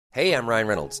Hey, I'm Ryan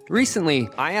Reynolds. Recently,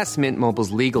 I asked Mint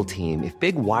Mobile's legal team if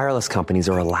big wireless companies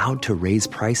are allowed to raise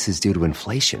prices due to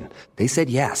inflation. They said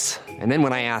yes. And then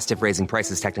when I asked if raising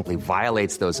prices technically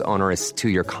violates those onerous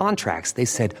two-year contracts, they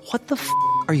said, "What the f***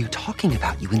 are you talking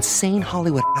about, you insane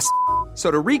Hollywood ass?" So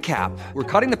to recap, we're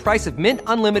cutting the price of Mint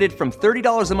Unlimited from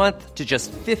 $30 a month to just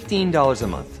 $15 a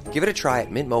month. Give it a try at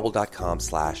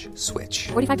mintmobile.com/switch.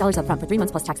 $45 up front for 3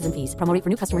 months plus taxes and fees. Promo rate for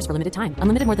new customers for limited time.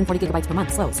 Unlimited more than 40 gigabytes per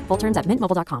month. Slows full terms at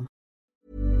mintmobile.com.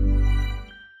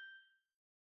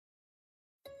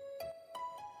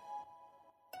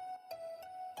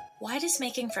 Why does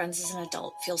making friends as an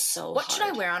adult feel so What hard? should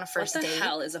I wear on a first date? What the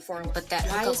hell is a formal? But that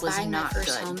Why hookup is was buying my not first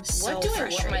good. home so What do I want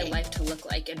my frustrating? life to look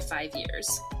like in 5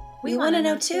 years? We want to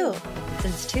know too.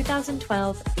 Since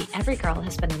 2012, The Every Girl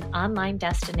has been an online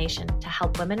destination to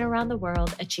help women around the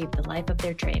world achieve the life of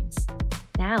their dreams.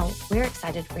 Now, we're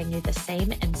excited to bring you the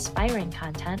same inspiring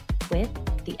content with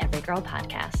the Every Girl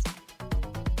podcast.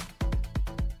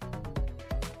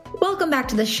 Welcome back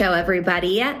to the show,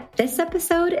 everybody. This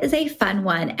episode is a fun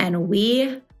one, and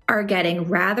we are getting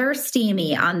rather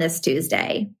steamy on this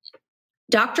Tuesday.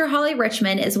 Dr. Holly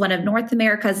Richmond is one of North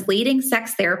America's leading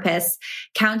sex therapists,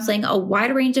 counseling a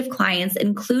wide range of clients,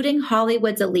 including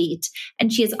Hollywood's elite.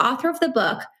 And she is author of the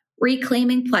book,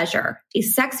 Reclaiming Pleasure, a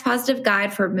sex-positive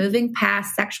guide for moving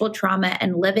past sexual trauma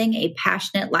and living a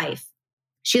passionate life.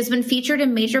 She has been featured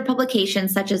in major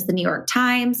publications such as the New York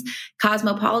Times,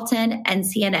 Cosmopolitan, and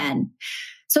CNN.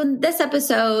 So in this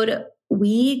episode,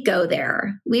 we go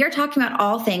there. We are talking about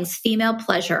all things female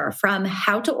pleasure, from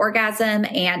how to orgasm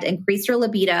and increase your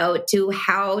libido to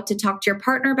how to talk to your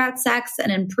partner about sex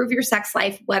and improve your sex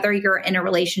life, whether you're in a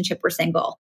relationship or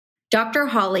single. Dr.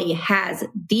 Holly has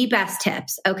the best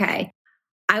tips. Okay.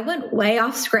 I went way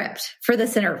off script for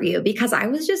this interview because I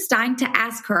was just dying to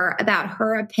ask her about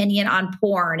her opinion on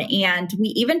porn. And we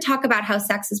even talk about how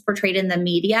sex is portrayed in the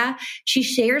media. She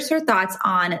shares her thoughts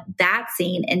on that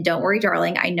scene. And don't worry,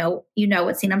 darling, I know you know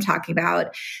what scene I'm talking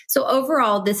about. So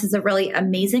overall, this is a really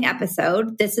amazing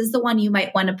episode. This is the one you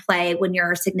might want to play when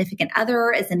your significant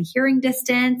other is in hearing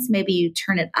distance. Maybe you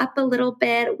turn it up a little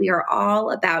bit. We are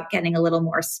all about getting a little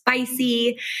more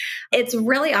spicy. It's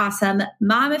really awesome.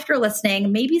 Mom, if you're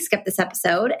listening, maybe skip this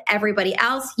episode. Everybody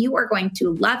else, you are going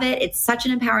to love it. It's such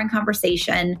an empowering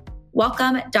conversation.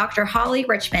 Welcome, Dr. Holly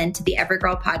Richmond, to the Every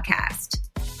Girl podcast.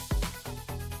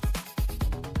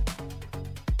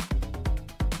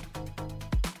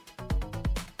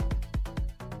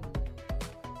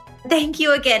 Thank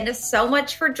you again so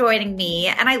much for joining me.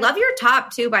 And I love your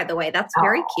top too, by the way. That's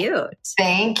very cute.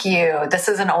 Thank you. This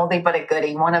is an oldie but a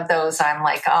goodie. One of those I'm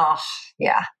like, oh,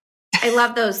 yeah. I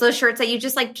love those shirts that you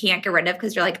just like can't get rid of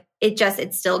because you're like,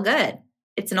 it's still good.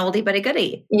 It's an oldie but a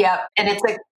goodie. Yep. And it's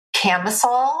a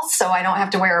camisole, so I don't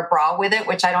have to wear a bra with it,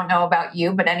 which I don't know about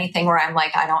you, but anything where I'm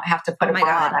like, I don't have to put a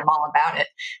bra on, I'm all about it.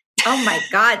 Oh my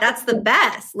God, that's the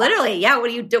best. Literally. Yeah.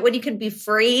 When you can be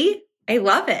free, I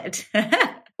love it.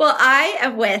 Well, I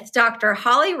am with Dr.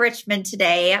 Holly Richmond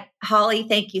today. Holly,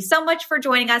 thank you so much for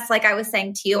joining us. Like I was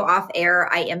saying to you off air,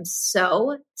 I am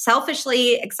so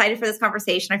selfishly excited for this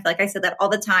conversation. I feel like I said that all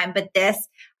the time, but this,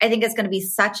 I think, is going to be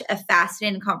such a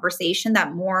fascinating conversation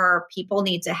that more people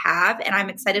need to have. And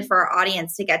I'm excited for our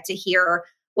audience to get to hear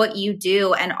what you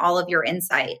do and all of your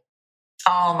insight.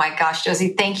 Oh my gosh,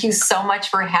 Josie, thank you so much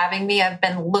for having me. I've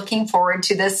been looking forward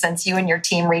to this since you and your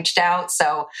team reached out.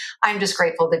 So I'm just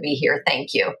grateful to be here.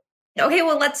 Thank you. Okay,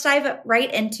 well, let's dive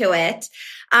right into it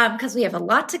because we have a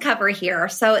lot to cover here.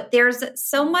 So there's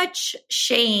so much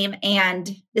shame and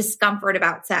discomfort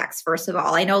about sex, first of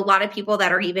all. I know a lot of people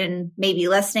that are even maybe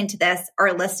listening to this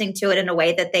are listening to it in a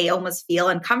way that they almost feel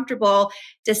uncomfortable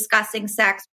discussing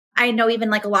sex. I know even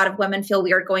like a lot of women feel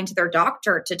weird going to their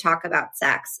doctor to talk about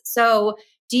sex. So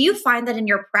do you find that in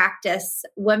your practice,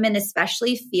 women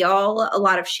especially feel a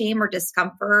lot of shame or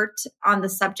discomfort on the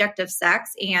subject of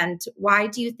sex? And why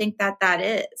do you think that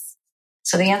is?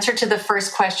 So the answer to the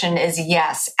first question is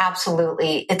yes,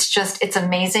 absolutely. It's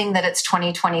amazing that it's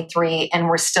 2023 and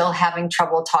we're still having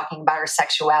trouble talking about our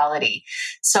sexuality.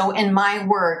 So in my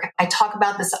work, I talk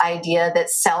about this idea that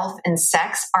self and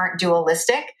sex aren't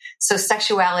dualistic. So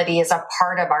sexuality is a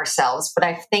part of ourselves, but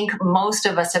I think most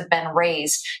of us have been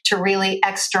raised to really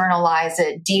externalize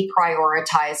it,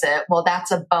 deprioritize it. Well,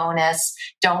 that's a bonus.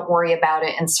 Don't worry about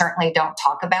it. And certainly don't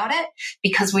talk about it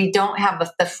because we don't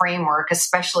have the framework,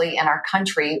 especially in our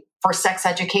country, for sex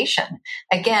education.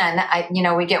 Again,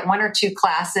 we get 1 or 2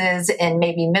 classes in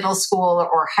maybe middle school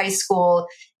or high school.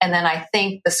 And then I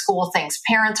think the school thinks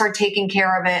parents are taking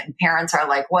care of it. And parents are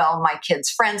like, well, my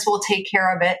kids' friends will take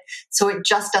care of it. So it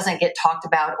just doesn't get talked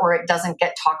about, or it doesn't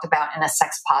get talked about in a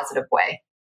sex positive way.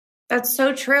 That's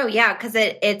so true. Yeah. Cause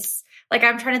it's like,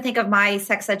 I'm trying to think of my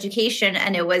sex education,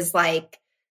 and it was like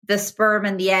the sperm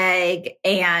and the egg.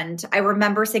 And I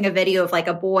remember seeing a video of like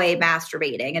a boy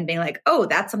masturbating and being like, oh,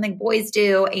 that's something boys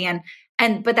do.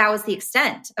 But that was the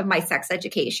extent of my sex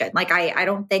education. Like, I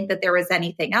don't think that there was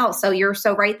anything else. So you're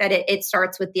so right that it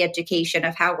starts with the education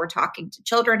of how we're talking to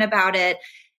children about it,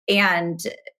 and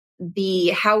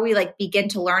how we like begin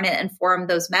to learn it and form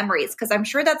those memories. Cause I'm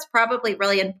sure that's probably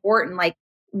really important. Like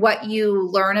what you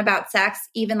learn about sex,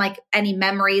 even like any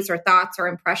memories or thoughts or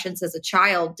impressions as a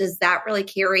child, does that really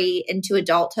carry into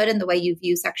adulthood and the way you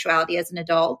view sexuality as an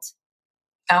adult?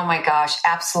 Oh my gosh,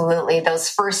 absolutely. Those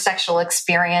first sexual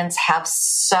experience have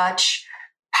such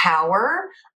power.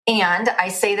 And I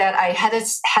say that I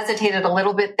hesitated a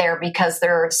little bit there because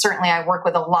I work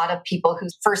with a lot of people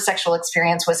whose first sexual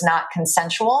experience was not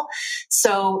consensual.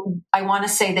 So I want to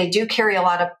say they do carry a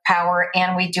lot of power,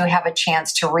 and we do have a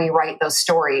chance to rewrite those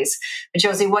stories. But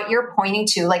Josie, what you're pointing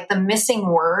to, like the missing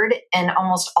word in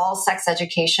almost all sex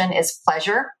education is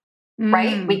pleasure,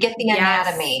 right? We get the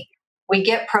anatomy, we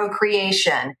get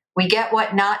procreation, we get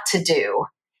what not to do.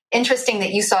 Interesting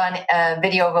that you saw a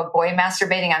video of a boy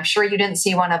masturbating. I'm sure you didn't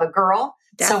see one of a girl.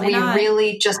 Definitely so we not.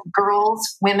 really just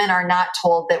women are not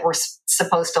told that we're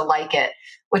supposed to like it,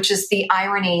 which is the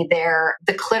irony there.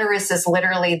 The clitoris is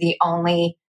literally the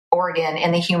only organ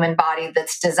in the human body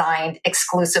that's designed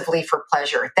exclusively for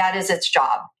pleasure. That is its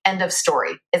job. End of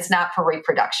story. It's not for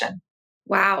reproduction.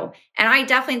 Wow. And I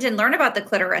definitely didn't learn about the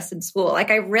clitoris in school.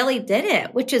 Like I really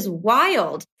didn't, which is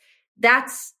wild.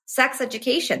 That's sex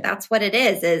education. That's what it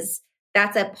is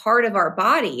that's a part of our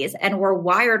bodies, and we're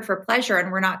wired for pleasure,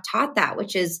 and we're not taught that,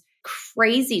 which is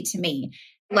crazy to me.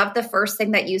 Love the first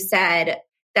thing that you said,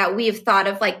 that we've thought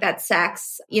of like that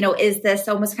sex, is this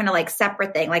almost kind of like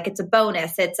separate thing. Like it's a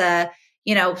bonus. It's a,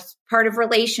 part of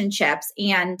relationships.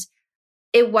 And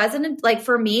it wasn't like,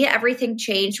 for me, everything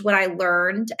changed when I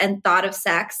learned and thought of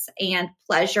sex and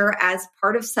pleasure as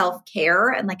part of self-care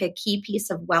and like a key piece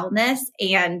of wellness.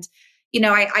 And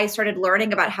I started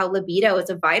learning about how libido is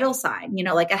a vital sign,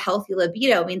 like a healthy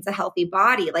libido means a healthy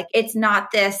body. Like it's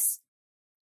not this,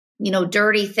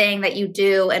 dirty thing that you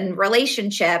do in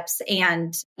relationships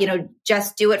and,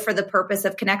 just do it for the purpose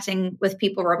of connecting with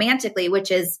people romantically,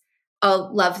 which is a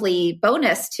lovely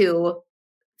bonus to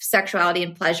sexuality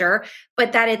and pleasure,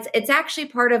 but that it's actually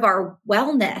part of our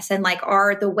wellness and like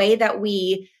the way that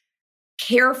we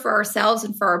care for ourselves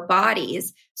and for our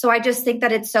bodies. So I just think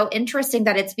that it's so interesting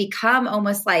that it's become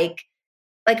almost like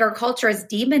our culture has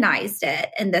demonized it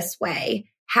in this way.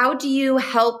 How do you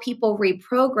help people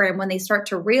reprogram when they start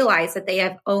to realize that they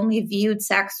have only viewed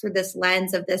sex through this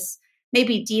lens of this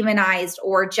maybe demonized,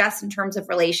 or just in terms of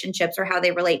relationships or how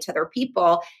they relate to other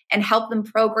people, and help them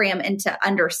program into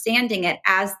understanding it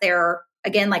as their,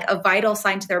 again, like a vital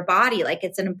sign to their body, like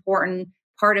it's an important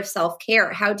part of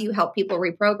self-care? How do you help people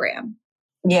reprogram?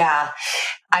 Yeah,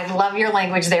 I love your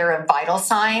language there of vital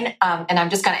sign. And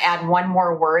I'm just going to add one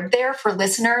more word there for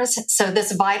listeners. So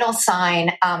this vital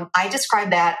sign, I describe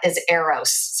that as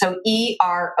eros. So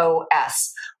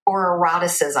EROS, or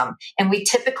eroticism. And we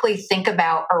typically think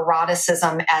about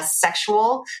eroticism as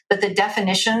sexual, but the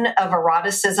definition of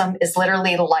eroticism is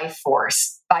literally life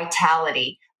force,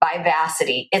 vitality,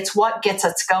 vivacity. It's what gets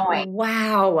us going.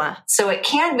 Wow. So it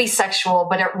can be sexual,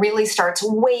 but it really starts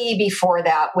way before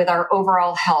that with our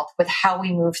overall health, with how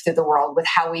we move through the world, with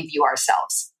how we view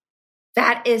ourselves.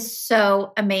 That is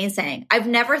so amazing. I've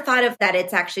never thought of that.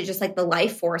 It's actually just like the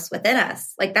life force within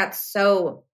us. Like that's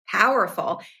so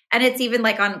powerful. And it's even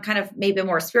like on kind of maybe a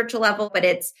more spiritual level, but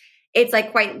it's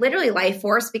like quite literally life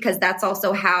force, because that's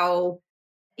also how,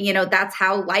 that's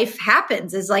how life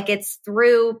happens, is like it's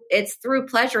through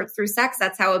pleasure, it's through sex.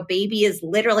 That's how a baby is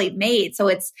literally made. So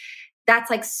that's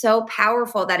like so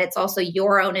powerful that it's also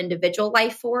your own individual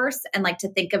life force, and like to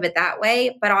think of it that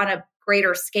way. But on a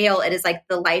greater scale, it is like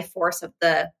the life force of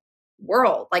the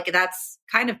world. Like that's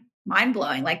kind of mind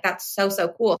blowing. Like that's so, so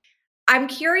cool. I'm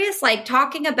curious, like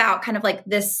talking about kind of like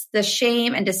the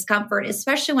shame and discomfort,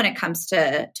 especially when it comes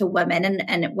to women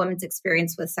and women's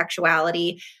experience with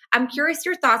sexuality. I'm curious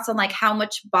your thoughts on like how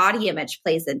much body image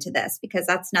plays into this, because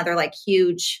that's another like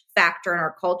huge factor in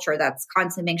our culture that's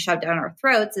constantly being shoved down our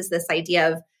throats, is this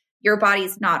idea of your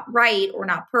body's not right or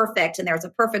not perfect, and there's a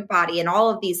perfect body and all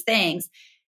of these things.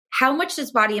 How much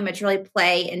does body image really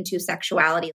play into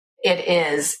sexuality? It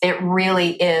is. It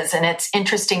really is. And it's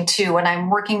interesting too, when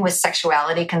I'm working with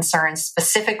sexuality concerns,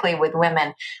 specifically with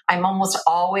women, I'm almost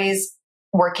always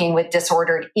working with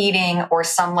disordered eating or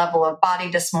some level of body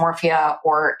dysmorphia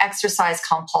or exercise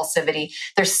compulsivity,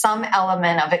 there's some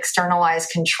element of externalized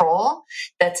control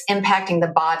that's impacting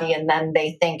the body and then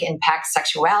they think impacts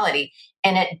sexuality.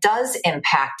 And it does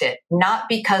impact it, not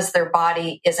because their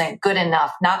body isn't good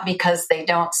enough, not because they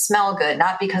don't smell good,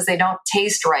 not because they don't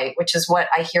taste right, which is what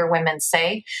I hear women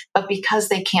say, but because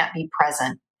they can't be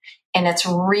present. And it's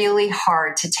really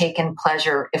hard to take in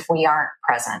pleasure if we aren't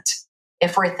present.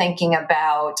 If we're thinking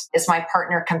about, is my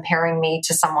partner comparing me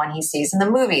to someone he sees in the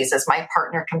movies? Is my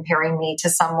partner comparing me to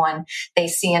someone they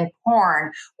see in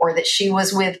porn or that she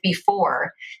was with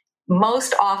before?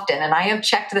 Most often, and I have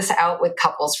checked this out with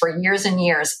couples for years and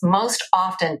years, most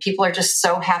often people are just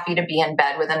so happy to be in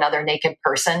bed with another naked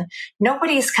person.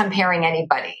 Nobody's comparing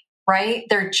anybody, right?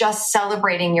 They're just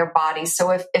celebrating your body. So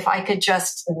if I could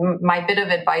just, my bit of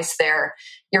advice there,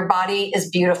 your body is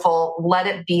beautiful. Let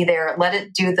it be there. Let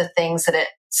it do the things that it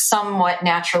somewhat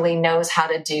naturally knows how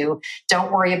to do.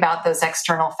 Don't worry about those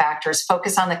external factors.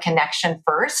 Focus on the connection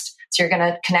first. So you're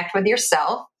going to connect with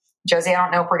yourself. Josie, I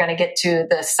don't know if we're going to get to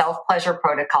the self-pleasure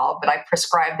protocol, but I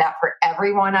prescribe that for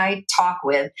everyone I talk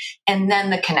with, and then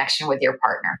the connection with your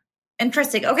partner.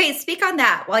 Interesting. Okay, speak on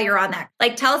that while you're on that.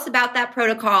 Like, tell us about that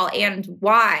protocol and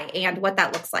why and what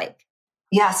that looks like.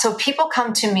 Yeah, so people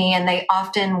come to me and they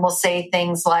often will say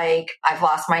things like, I've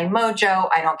lost my mojo.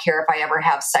 I don't care if I ever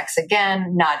have sex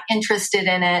again, not interested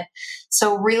in it.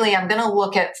 So really, I'm going to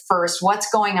look at first what's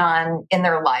going on in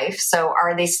their life. So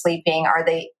are they sleeping? Are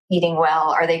they eating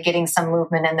well? Are they getting some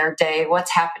movement in their day?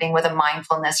 What's happening with a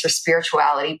mindfulness or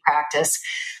spirituality practice?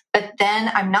 But then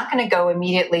I'm not going to go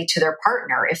immediately to their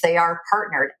partner. If they are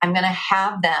partnered, I'm going to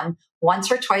have them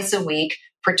once or twice a week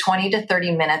for 20 to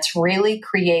 30 minutes, really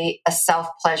create a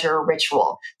self-pleasure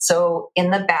ritual. So in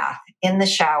the bath, in the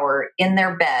shower, in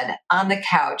their bed, on the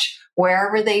couch,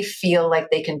 wherever they feel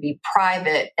like they can be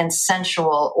private and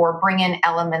sensual or bring in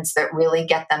elements that really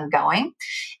get them going.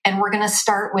 And we're going to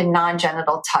start with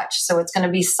non-genital touch. So it's going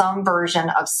to be some version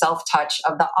of self-touch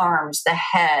of the arms, the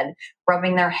head,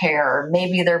 rubbing their hair,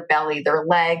 maybe their belly, their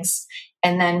legs,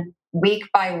 and then week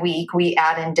by week, we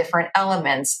add in different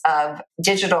elements of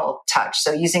digital touch.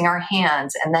 So using our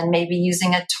hands and then maybe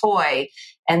using a toy.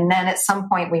 And then at some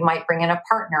point, we might bring in a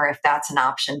partner if that's an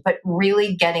option, but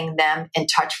really getting them in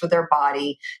touch with their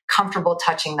body, comfortable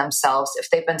touching themselves. If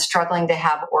they've been struggling to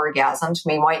have orgasms,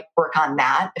 we might work on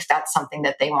that if that's something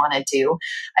that they want to do.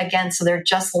 Again, so they're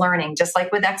just learning, just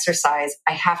like with exercise,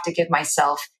 I have to give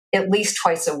myself at least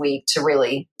twice a week to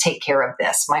really take care of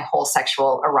this, my whole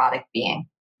sexual erotic being.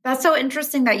 That's so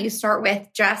interesting that you start with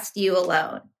just you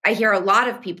alone. I hear a lot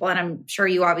of people, and I'm sure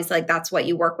you obviously like that's what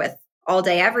you work with all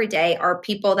day, every day, are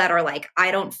people that are like,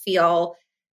 I don't feel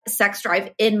sex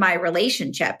drive in my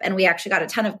relationship. And we actually got a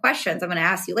ton of questions I'm going to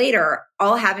ask you later,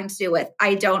 all having to do with,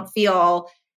 I don't feel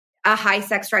a high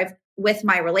sex drive with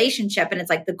my relationship. And it's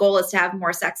like, the goal is to have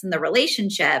more sex in the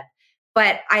relationship.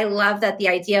 But I love that the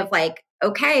idea of like,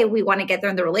 okay, we want to get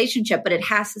there in the relationship, but it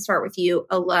has to start with you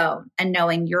alone and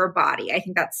knowing your body. I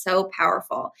think that's so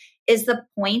powerful. Is the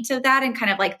point of that and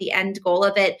kind of like the end goal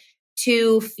of it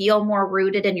to feel more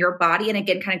rooted in your body? And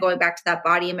again, kind of going back to that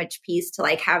body image piece to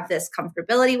like have this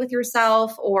comfortability with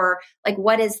yourself, or like,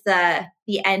 what is the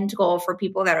end goal for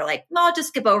people that are like, no, I'll just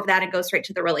skip over that and go straight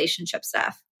to the relationship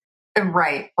stuff?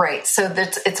 Right. So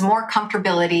it's more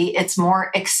comfortability, it's more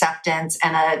acceptance,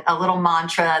 and a little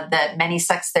mantra that many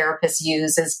sex therapists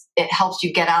use is it helps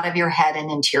you get out of your head and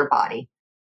into your body.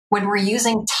 When we're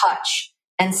using touch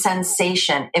and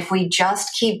sensation, if we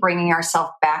just keep bringing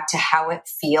ourselves back to how it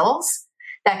feels,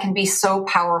 that can be so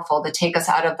powerful to take us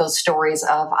out of those stories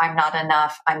of I'm not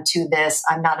enough, I'm too this,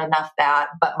 I'm not enough that,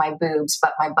 but my boobs,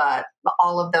 but my butt,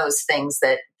 all of those things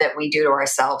that we do to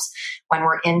ourselves when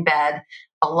we're in bed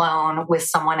alone with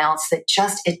someone else, that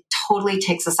just, it totally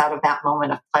takes us out of that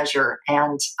moment of pleasure.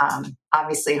 And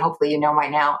obviously, hopefully, you know by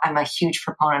now, I'm a huge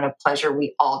proponent of pleasure.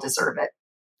 We all deserve it.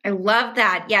 I love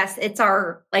that. Yes, it's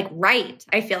our like right.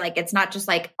 I feel like it's not just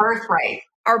like birthright.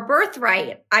 Our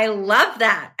birthright. I love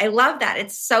that.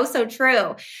 It's so, so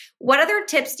true. What other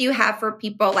tips do you have for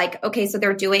people like, okay, so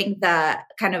they're doing the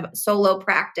kind of solo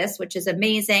practice, which is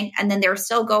amazing. And then they're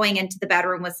still going into the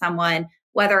bedroom with someone,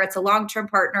 whether it's a long-term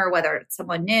partner, whether it's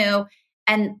someone new,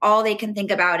 and all they can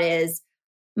think about is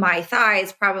my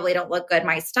thighs probably don't look good.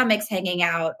 My stomach's hanging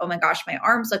out. Oh my gosh, my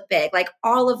arms look big. Like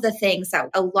all of the things that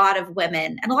a lot of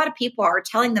women and a lot of people are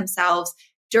telling themselves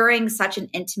during such an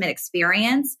intimate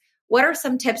experience. What are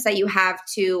some tips that you have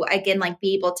to, again, like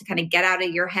be able to kind of get out of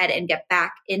your head and get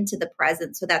back into the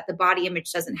present so that the body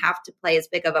image doesn't have to play as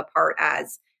big of a part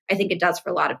as I think it does for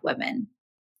a lot of women?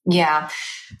 Yeah.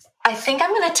 I think I'm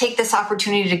going to take this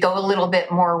opportunity to go a little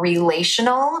bit more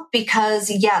relational because,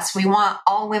 yes, we want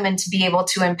all women to be able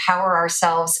to empower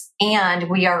ourselves, and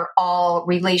we are all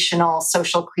relational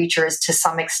social creatures to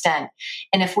some extent.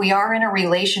 And if we are in a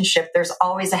relationship, there's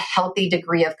always a healthy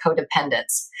degree of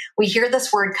codependence. We hear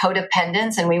this word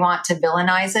codependence and we want to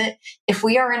villainize it. If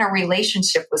we are in a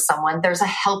relationship with someone, there's a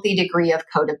healthy degree of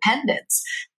codependence,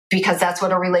 because that's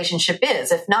what a relationship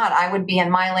is. If not, I would be in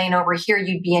my lane over here,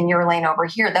 you'd be in your lane over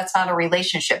here. That's not a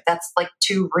relationship. That's like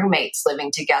two roommates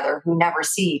living together who never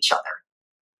see each other.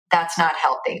 That's not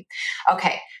healthy.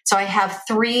 Okay, so I have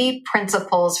 3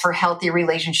 principles for healthy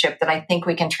relationship that I think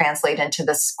we can translate into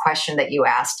this question that you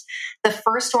asked. The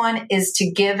first one is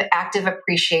to give active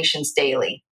appreciations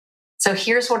daily. So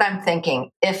here's what I'm thinking.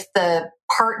 If the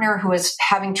partner who is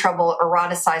having trouble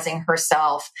eroticizing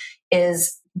herself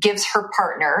gives her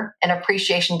partner an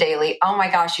appreciation daily. Oh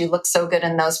my gosh, you look so good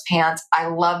in those pants. I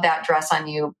love that dress on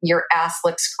you. Your ass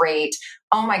looks great.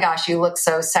 Oh my gosh, you look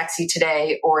so sexy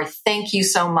today. Or thank you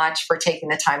so much for taking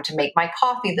the time to make my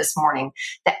coffee this morning.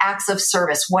 The acts of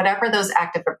service, whatever those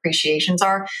active appreciations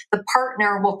are, the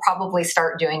partner will probably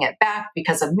start doing it back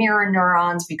because of mirror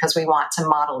neurons, because we want to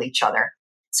model each other.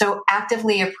 So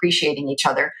actively appreciating each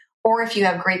other. Or if you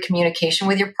have great communication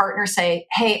with your partner, say,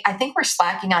 hey, I think we're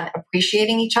slacking on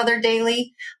appreciating each other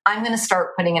daily. I'm going to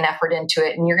start putting an effort into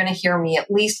it. And you're going to hear me at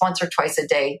least once or twice a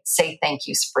day say thank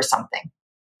you for something.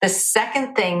 The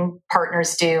second thing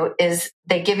partners do is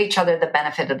they give each other the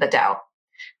benefit of the doubt.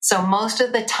 So most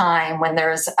of the time when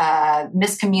there's a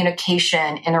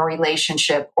miscommunication in a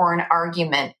relationship or an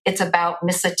argument, it's about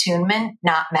misattunement,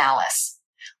 not malice.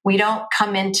 We don't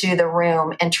come into the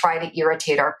room and try to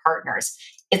irritate our partners.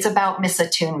 It's about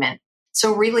misattunement.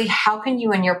 So really, how can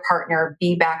you and your partner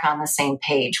be back on the same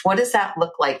page? What does that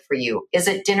look like for you? Is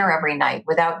it dinner every night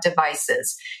without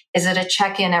devices? Is it a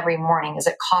check-in every morning? Is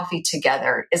it coffee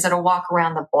together? Is it a walk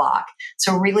around the block?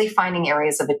 So really finding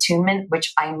areas of attunement,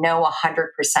 which I know 100%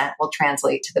 will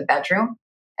translate to the bedroom.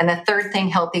 And the third thing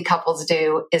healthy couples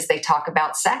do is they talk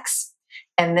about sex.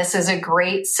 And this is a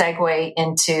great segue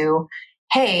into,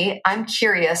 hey, I'm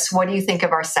curious, what do you think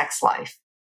of our sex life?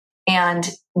 And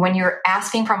when you're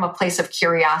asking from a place of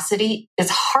curiosity,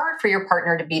 it's hard for your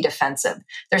partner to be defensive.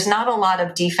 There's not a lot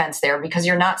of defense there because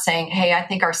you're not saying, hey, I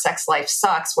think our sex life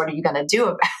sucks. What are you going to do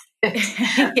about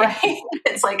it? Right?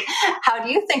 It's like, how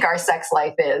do you think our sex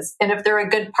life is? And if they're a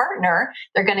good partner,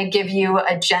 they're going to give you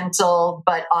a gentle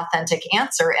but authentic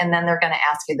answer. And then they're going to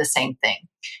ask you the same thing.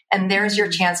 And there's your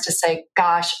chance to say,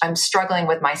 gosh, I'm struggling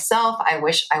with myself. I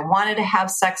wish I wanted to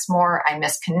have sex more. I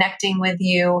miss connecting with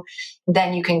you.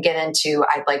 Then you can get into,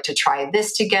 I'd like to try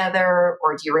this together.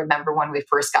 Or do you remember when we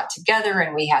first got together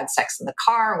and we had sex in the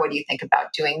car? What do you think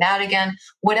about doing that again?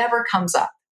 Whatever comes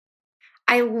up.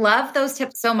 I love those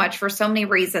tips so much for so many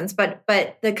reasons, but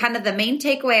the kind of the main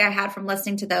takeaway I had from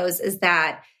listening to those is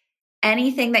that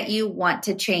anything that you want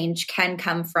to change can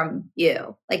come from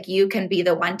you. Like you can be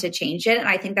the one to change it. And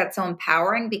I think that's so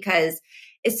empowering because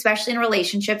especially in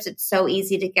relationships, it's so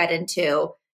easy to get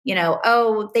into,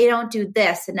 oh, they don't do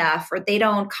this enough, or they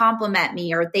don't compliment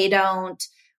me, or they don't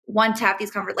want to have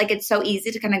these conversations. Like it's so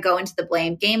easy to kind of go into the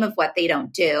blame game of what they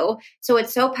don't do. So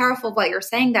it's so powerful what you're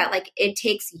saying that like it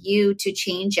takes you to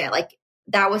change it. Like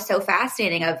that was so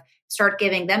fascinating of start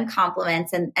giving them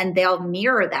compliments and they'll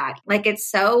mirror that. Like it's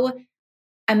so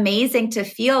amazing to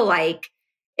feel like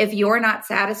if you're not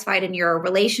satisfied in your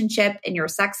relationship, in your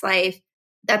sex life,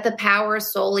 that the power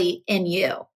is solely in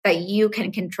you, that you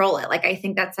can control it. Like, I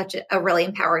think that's such a really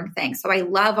empowering thing. So I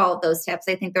love all of those tips.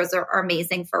 I think those are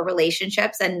amazing for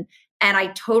relationships. And I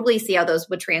totally see how those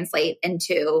would translate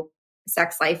into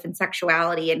sex life and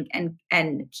sexuality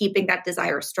and keeping that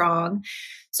desire strong.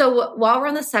 So while we're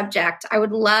on the subject, I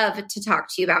would love to talk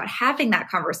to you about having that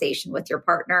conversation with your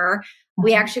partner.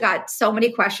 We actually got so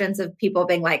many questions of people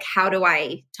being like, how do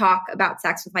I talk about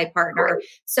sex with my partner?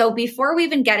 So before we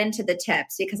even get into the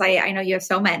tips, because I know you have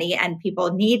so many and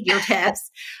people need your tips,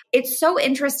 it's so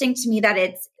interesting to me that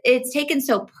it's taken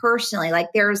so personally, like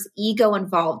there's ego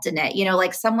involved in it.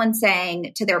 Like someone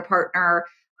saying to their partner,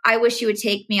 I wish you would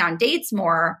take me on dates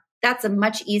more. That's a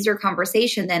much easier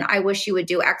conversation than I wish you would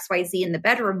do XYZ in the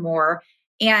bedroom more.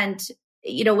 And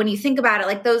when you think about it,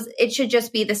 like those, it should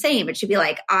just be the same. It should be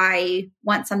like, I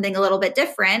want something a little bit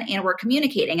different and we're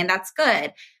communicating and that's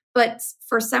good. But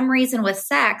for some reason with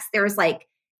sex, there's like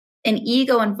an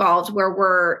ego involved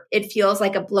where it feels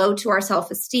like a blow to our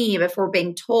self-esteem. If we're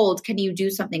being told, can you do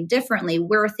something differently?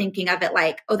 We're thinking of it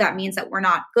like, oh, that means that we're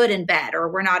not good in bed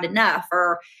or we're not enough,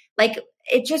 or like,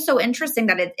 it's just so interesting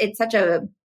that it's such a,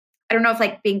 I don't know if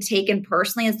like being taken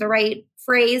personally is the right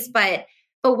phrase, but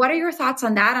But what are your thoughts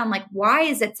on that? On like, why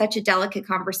is it such a delicate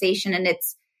conversation? And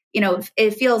it's,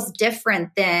 it feels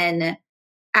different than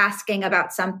asking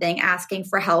about something, asking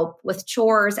for help with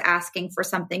chores, asking for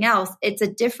something else. It's a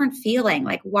different feeling.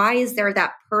 Like, why is there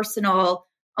that personal,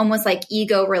 almost like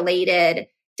ego related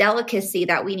delicacy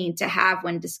that we need to have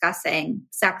when discussing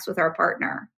sex with our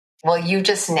partner? Well, you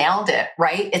just nailed it,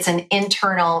 right? It's an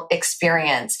internal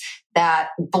experience. That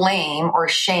blame or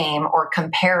shame or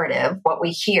comparative, what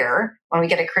we hear when we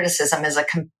get a criticism is a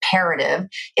comparative.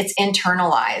 It's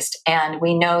internalized. And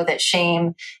we know that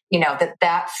shame,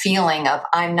 that feeling of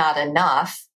I'm not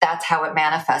enough, that's how it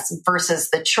manifests versus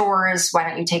the chores. Why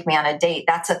don't you take me on a date?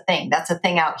 That's a thing. That's a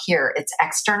thing out here. It's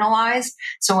externalized.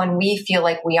 So when we feel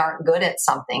like we aren't good at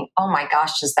something, oh my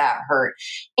gosh, does that hurt?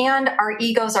 And our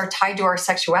egos are tied to our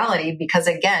sexuality because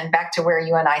again, back to where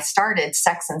you and I started,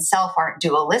 sex and self aren't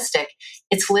dualistic.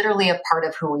 It's literally a part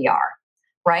of who we are.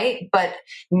 Right? But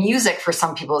music for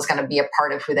some people is going to be a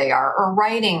part of who they are, or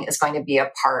writing is going to be a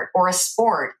part, or a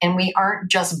sport. And we aren't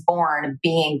just born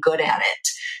being good at it.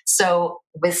 So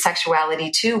with sexuality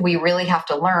too, we really have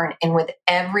to learn. And with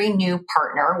every new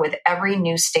partner, with every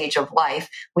new stage of life,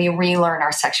 we relearn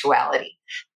our sexuality.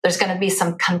 There's going to be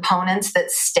some components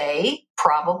that stay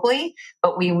probably,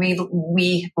 but we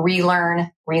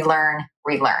relearn.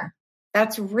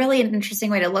 That's really an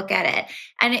interesting way to look at it.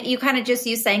 And you kind of just,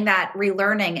 you saying that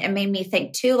relearning, it made me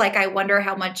think too, like, I wonder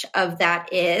how much of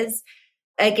that is,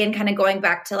 again, kind of going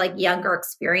back to like younger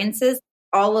experiences.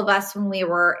 All of us, when we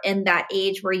were in that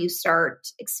age where you start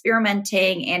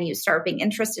experimenting and you start being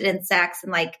interested in sex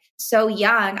and like so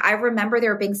young, I remember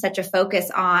there being such a focus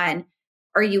on,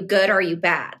 are you good? Are you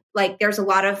bad? Like there's a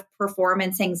lot of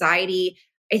performance anxiety,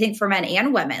 I think for men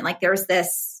and women. Like there's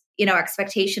this,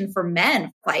 expectation for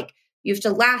men, like, you have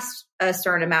to last a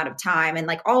certain amount of time and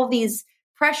like all these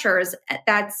pressures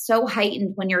that's so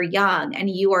heightened when you're young and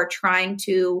you are trying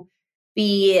to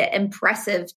be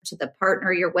impressive to the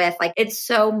partner you're with. Like it's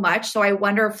so much. So I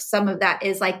wonder if some of that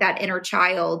is like that inner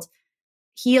child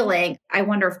healing. I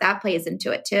wonder if that plays into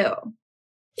it too.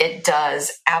 It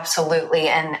does. Absolutely.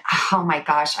 And oh my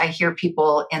gosh, I hear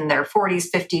people in their 40s,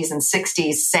 50s, and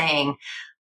 60s saying,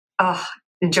 oh,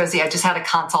 Josie, I just had a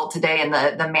consult today and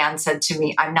the man said to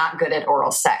me, I'm not good at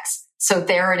oral sex. So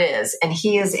there it is. And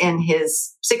he is in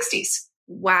his 60s.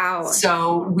 Wow.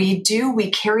 So we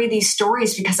carry these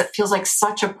stories because it feels like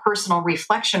such a personal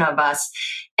reflection of us.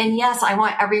 And yes, I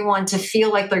want everyone to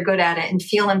feel like they're good at it and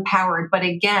feel empowered. But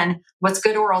again, what's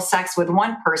good oral sex with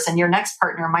one person, your next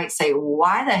partner might say,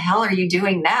 why the hell are you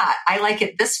doing that? I like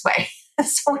it this way.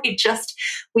 So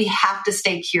we have to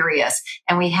stay curious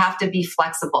and we have to be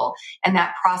flexible. And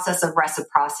that process of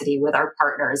reciprocity with our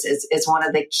partners is one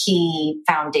of the key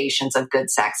foundations of good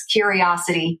sex.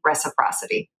 Curiosity,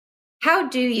 reciprocity. How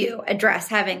do you address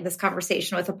having this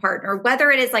conversation with a partner, whether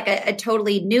it is like a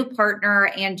totally new partner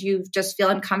and you just feel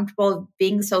uncomfortable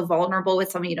being so vulnerable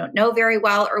with someone you don't know very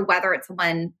well, or whether it's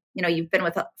someone, you've been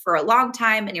with for a long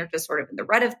time and you're just sort of in the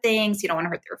rut of things, you don't want to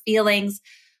hurt their feelings.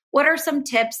 What are some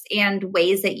tips and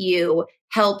ways that you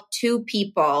help two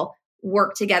people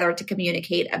work together to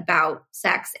communicate about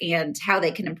sex and how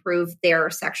they can improve their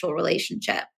sexual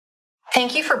relationship?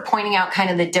 Thank you for pointing out kind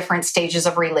of the different stages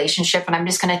of relationship. And I'm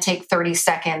just going to take 30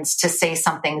 seconds to say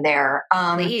something there.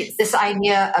 Please. This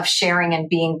idea of sharing and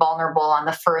being vulnerable on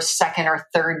the first, second, or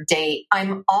third date,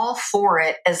 I'm all for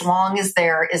it as long as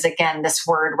there is, again, this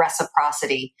word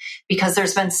reciprocity, because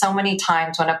there's been so many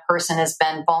times when a person has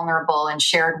been vulnerable and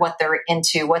shared what they're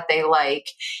into, what they like,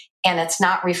 and it's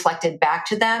not reflected back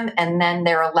to them. And then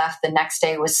they're left the next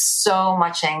day with so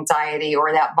much anxiety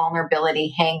or that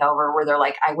vulnerability hangover where they're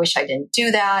like, I wish I didn't do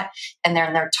that. And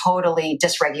then they're totally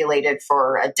dysregulated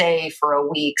for a day, for a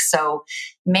week. So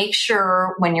make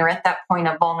sure when you're at that point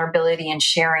of vulnerability and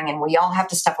sharing, and we all have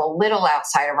to step a little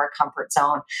outside of our comfort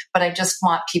zone, but I just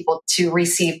want people to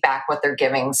receive back what they're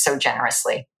giving so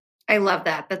generously. I love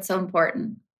that. That's so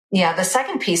important. Yeah, the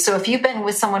second piece. So if you've been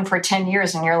with someone for 10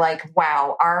 years and you're like,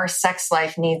 wow, our sex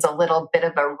life needs a little bit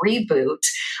of a reboot.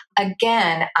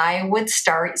 Again, I would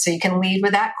start, so you can lead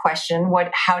with that question.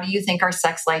 How do you think our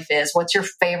sex life is? What's your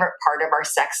favorite part of our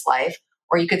sex life?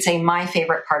 Or you could say, my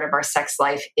favorite part of our sex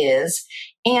life is.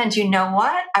 And you know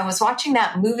what? I was watching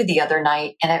that movie the other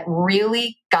night and it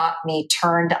really got me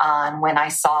turned on when I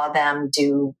saw them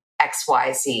do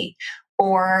XYZ.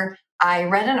 Or I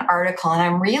read an article and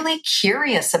I'm really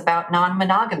curious about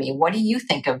non-monogamy. What do you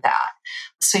think of that?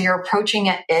 So you're approaching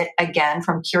it again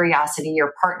from curiosity.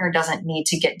 Your partner doesn't need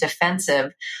to get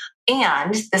defensive.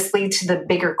 And this leads to the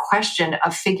bigger question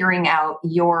of figuring out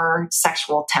your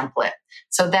sexual template.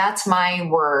 So that's my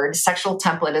word. Sexual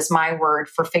template is my word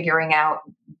for figuring out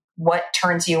what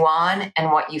turns you on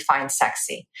and what you find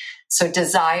sexy. So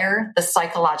desire, the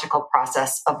psychological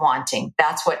process of wanting,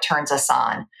 that's what turns us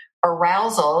on.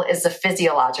 Arousal is the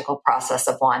physiological process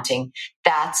of wanting.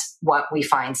 That's what we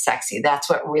find sexy. That's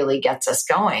what really gets us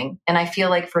going. And I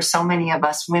feel like for so many of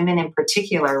us, women in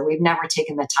particular, we've never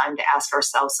taken the time to ask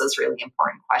ourselves those really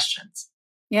important questions.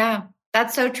 Yeah,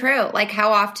 that's so true. Like,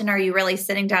 how often are you really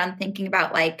sitting down and thinking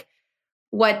about like,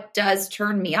 what does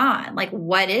turn me on? Like,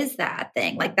 what is that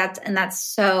thing? Like that's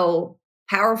so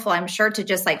powerful, I'm sure, to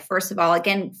just like, first of all,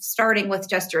 again, starting with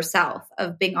just yourself,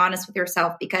 of being honest with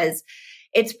yourself, because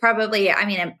it's probably,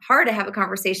 hard to have a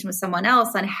conversation with someone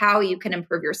else on how you can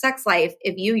improve your sex life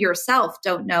if you yourself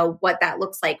don't know what that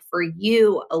looks like for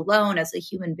you alone as a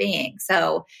human being.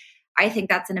 So I think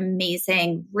that's an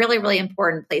amazing, really, really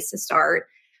important place to start.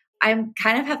 I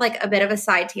kind of have like a bit of a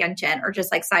side tangent or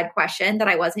just like side question that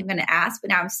I wasn't going to ask, but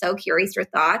now I'm so curious your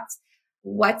thoughts.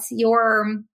 What's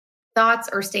your thoughts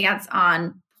or stance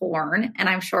on porn? And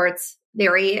I'm sure it's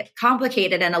very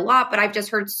complicated and a lot, but I've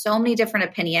just heard so many different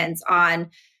opinions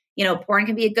on, porn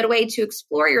can be a good way to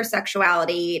explore your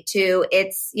sexuality, to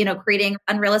it's, creating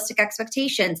unrealistic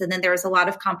expectations. And then there's a lot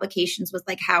of complications with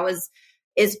like, how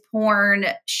is porn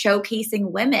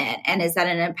showcasing women? And is that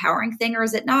an empowering thing or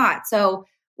is it not? So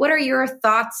what are your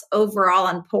thoughts overall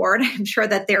on porn? I'm sure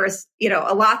that there's,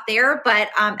 a lot there, but,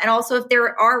 and also if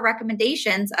there are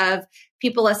recommendations of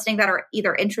people listening that are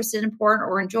either interested in porn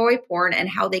or enjoy porn and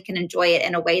how they can enjoy it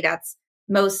in a way that's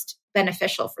most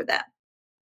beneficial for them.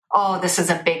 Oh, this is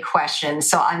a big question.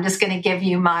 So I'm just going to give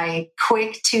you my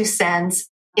quick 2 cents.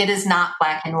 It is not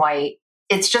black and white.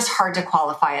 It's just hard to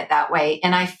qualify it that way.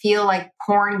 And I feel like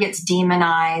porn gets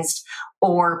demonized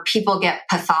or people get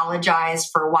pathologized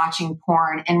for watching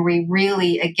porn. And we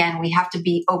really, again, we have to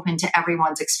be open to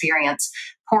everyone's experience.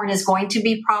 Porn is going to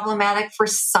be problematic for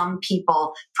some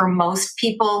people. For most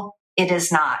people, it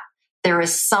is not. There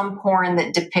is some porn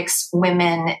that depicts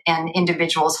women and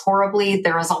individuals horribly.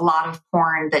 There is a lot of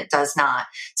porn that does not.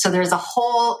 So there's a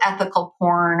whole ethical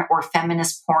porn or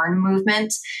feminist porn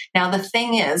movement. Now, the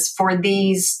thing is, for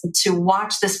these to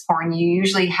watch this porn, you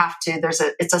usually have to,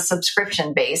 it's a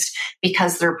subscription based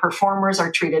because their performers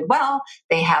are treated well.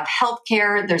 They have health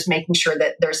care. There's making sure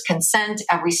that there's consent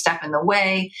every step in the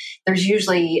way. There's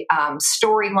usually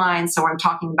storylines. So I'm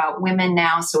talking about women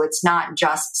now. So it's not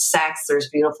just sex. There's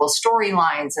beautiful storylines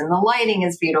and the lighting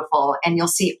is beautiful and you'll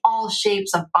see all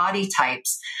shapes of body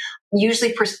types,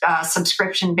 usually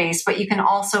subscription based, but you can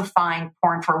also find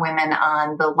porn for women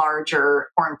on the larger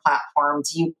porn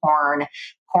platforms, YouPorn,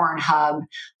 Pornhub,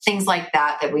 things like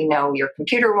that we know your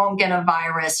computer won't get a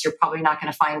virus. You're probably not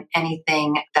going to find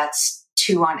anything that's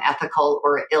too unethical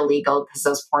or illegal because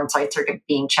those porn sites are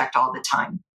being checked all the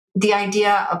time. The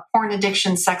idea of porn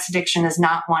addiction, sex addiction is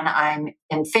not one I'm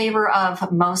in favor of.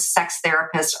 Most sex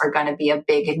therapists are going to be a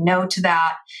big no to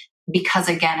that because,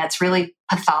 again, it's really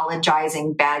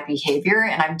pathologizing bad behavior.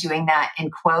 And I'm doing that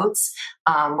in quotes.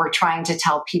 We're trying to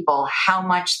tell people how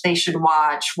much they should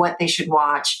watch, what they should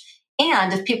watch.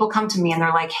 And if people come to me and they're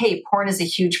like, hey, porn is a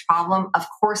huge problem, of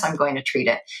course I'm going to treat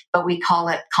it. But we call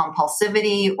it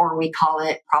compulsivity or we call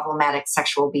it problematic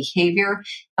sexual behavior.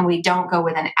 And we don't go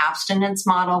with an abstinence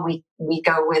model. We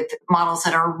go with models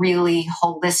that are really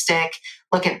holistic,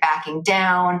 look at backing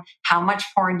down. How much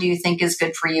porn do you think is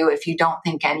good for you? If you don't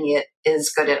think any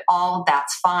is good at all,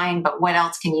 that's fine. But what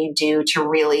else can you do to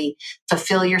really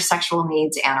fulfill your sexual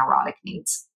needs and erotic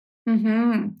needs?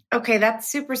 Mm-hmm. Okay, that's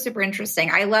super, super interesting.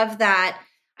 I love that.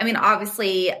 I mean,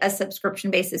 obviously, a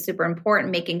subscription base is super important,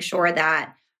 making sure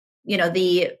that,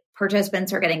 the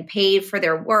participants are getting paid for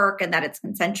their work and that it's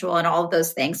consensual and all of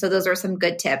those things. So those are some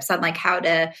good tips on like how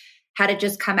to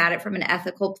just come at it from an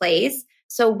ethical place.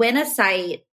 So when a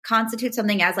site constitutes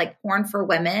something as like porn for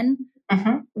women,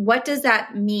 what does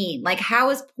that mean? Like,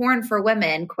 how is porn for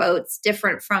women, quotes,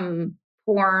 different from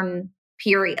porn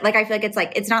period? Like, I feel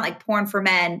like it's not like porn for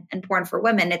men and porn for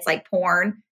women. It's like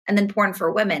porn and then porn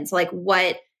for women. So like,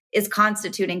 what is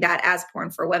constituting that as porn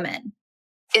for women?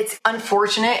 It's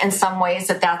unfortunate in some ways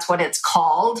that that's what it's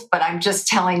called, but I'm just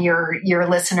telling your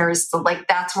listeners, like,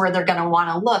 that's where they're going to want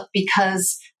to look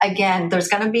because, again, there's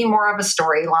going to be more of a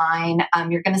storyline.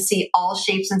 You're going to see all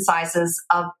shapes and sizes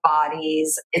of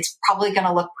bodies. It's probably going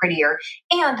to look prettier.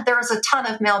 And there's a ton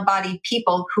of male-bodied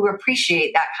people who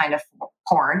appreciate that kind of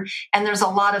porn. And there's a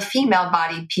lot of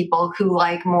female-bodied people who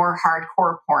like more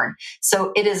hardcore porn.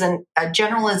 So it is a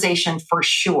generalization for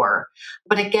sure.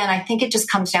 But again, I think it just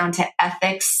comes down to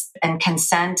ethics and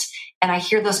consent. And I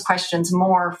hear those questions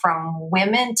more from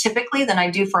women typically than I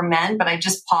do for men. But I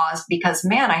just paused because,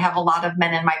 man, I have a lot of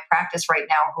men in my practice right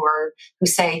now who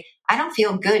say, I don't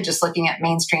feel good just looking at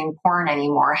mainstream porn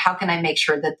anymore. How can I make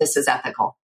sure that this is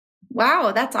ethical?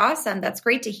 Wow, that's awesome. That's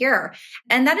great to hear.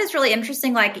 And that is really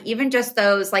interesting. Like even just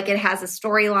those, like it has a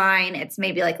storyline. It's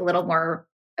maybe like a little more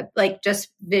like just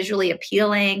visually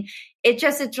appealing. It's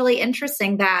really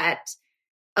interesting that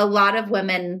a lot of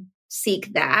women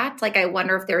seek that. Like, I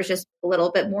wonder if there's just a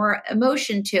little bit more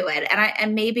emotion to it.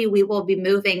 And maybe we will be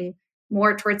moving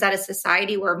more towards that as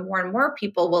society where more and more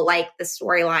people will like the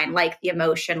storyline, like the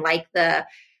emotion, like the,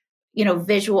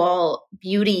 visual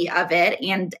beauty of it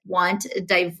and want a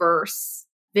diverse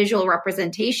visual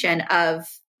representation of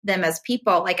them as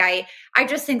people. Like, I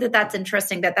just think that that's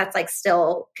interesting that that's like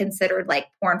still considered like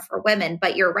porn for women,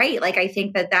 but you're right. Like, I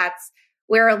think that that's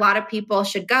where a lot of people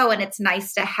should go. And it's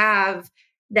nice to have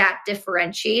that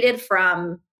differentiated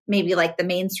from maybe like the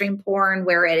mainstream porn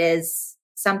where it is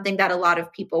something that a lot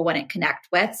of people wouldn't connect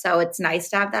with. So it's nice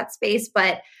to have that space,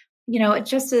 but it's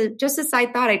just a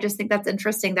side thought. I just think that's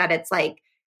interesting that it's like,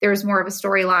 there's more of a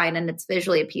storyline and it's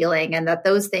visually appealing and that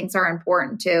those things are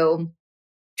important to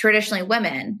traditionally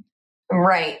women.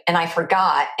 Right. And I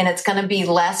forgot, and it's going to be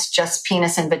less just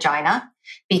penis and vagina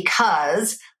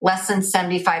because less than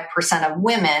 75% of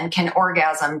women can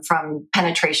orgasm from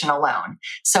penetration alone.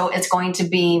 So it's going to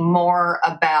be more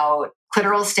about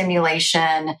clitoral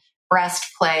stimulation,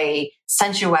 breast play,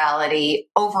 sensuality,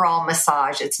 overall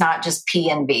massage. It's not just P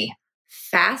and V.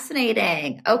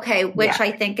 Fascinating. Okay. Which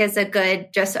I think is a good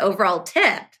just overall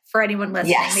tip for anyone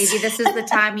listening. Yes. Maybe this is the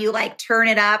time you like turn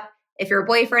it up. If your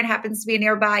boyfriend happens to be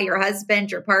nearby, your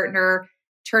husband, your partner,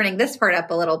 turning this part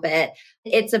up a little bit.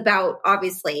 It's about,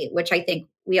 obviously, which I think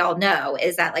we all know,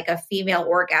 is that like a female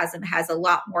orgasm has a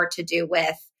lot more to do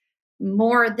with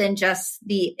more than just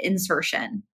the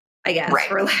insertion, I guess, right,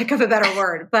 for lack of a better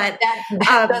word. But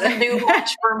that doesn't do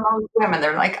much for most women.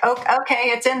 They're like, oh, okay,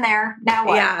 it's in there. Now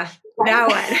what? Yeah. Now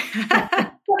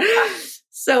what?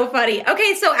 So funny.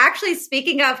 Okay. So actually,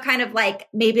 speaking of kind of like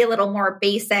maybe a little more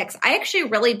basics, I actually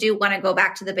really do want to go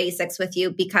back to the basics with you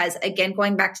because, again,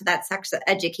 going back to that sex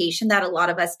education that a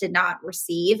lot of us did not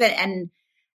receive and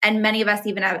many of us,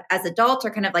 even as adults,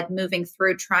 are kind of like moving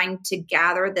through trying to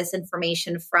gather this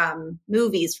information from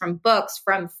movies, from books,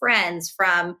 from friends,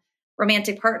 from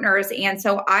romantic partners. And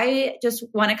so I just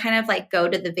want to kind of like go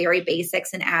to the very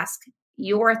basics and ask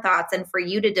your thoughts and for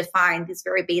you to define these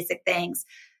very basic things.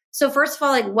 So first of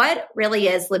all, like what really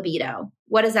is libido?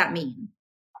 What does that mean?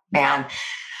 Man,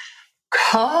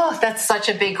 that's such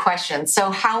a big question.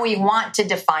 So how we want to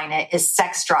define it is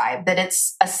sex drive, that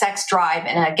it's a sex drive.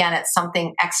 And again, it's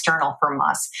something external from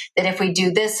us, that if we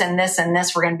do this and this and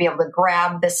this, we're going to be able to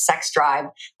grab this sex drive,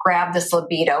 grab this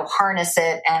libido, harness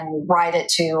it, and ride it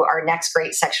to our next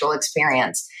great sexual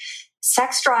experience.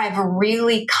 Sex drive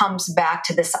really comes back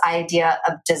to this idea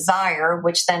of desire,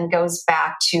 which then goes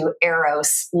back to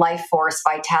eros, life force,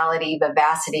 vitality,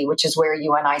 vivacity, which is where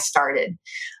you and I started.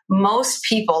 Most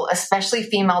people, especially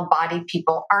female-bodied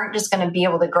people, aren't just going to be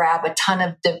able to grab a ton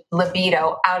of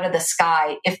libido out of the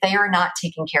sky if they are not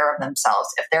taking care of themselves,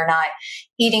 if they're not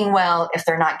eating well, if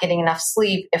they're not getting enough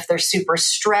sleep, if they're super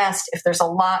stressed, if there's a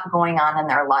lot going on in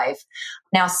their life.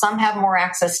 Now, some have more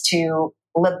access to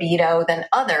libido than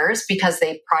others because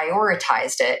they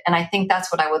prioritized it. And I think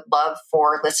that's what I would love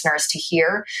for listeners to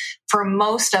hear. For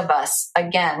most of us,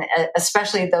 again,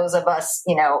 especially those of us,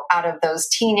 out of those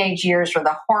teenage years where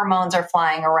the hormones are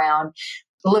flying around,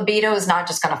 libido is not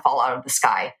just going to fall out of the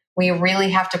sky. We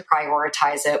really have to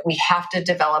prioritize it. We have to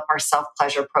develop our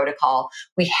self-pleasure protocol.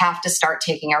 We have to start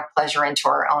taking our pleasure into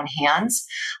our own hands.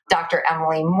 Dr.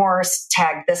 Emily Morse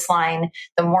tagged this line,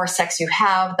 the more sex you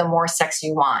have, the more sex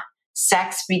you want.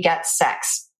 Sex begets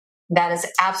sex. That is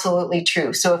absolutely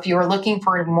true. So if you are looking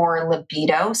for more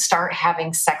libido, start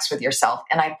having sex with yourself.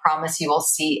 And I promise you will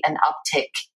see an uptick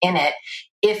in it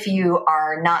if you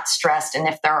are not stressed and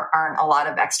if there aren't a lot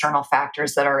of external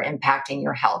factors that are impacting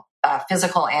your health,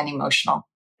 physical and emotional.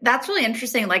 That's really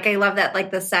interesting. Like, I love that, like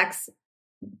the sex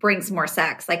brings more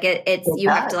sex. Like it's you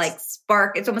have to like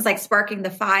spark, it's almost like sparking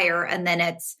the fire and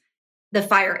then the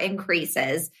fire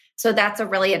increases. So that's a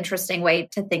really interesting way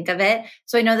to think of it.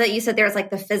 So I know that you said there's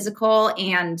like the physical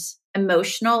and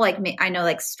emotional, like I know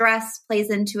like stress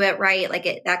plays into it, right?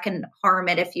 Like that can harm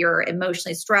it if you're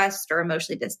emotionally stressed or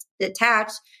emotionally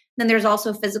detached. Then there's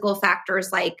also physical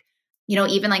factors like,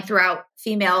 even like throughout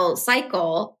female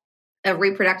cycle, a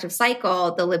reproductive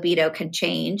cycle, the libido can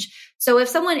change. So if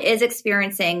someone is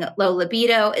experiencing low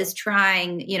libido, is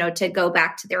trying, to go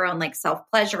back to their own like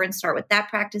self-pleasure and start with that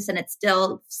practice, and it's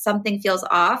still something feels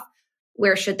off,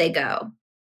 where should they go?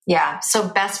 Yeah. So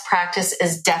best practice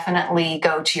is definitely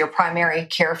go to your primary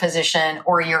care physician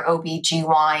or your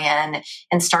OBGYN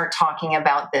and start talking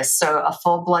about this. So a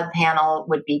full blood panel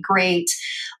would be great.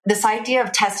 This idea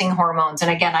of testing hormones,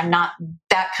 and again, I'm not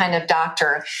that kind of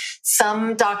doctor.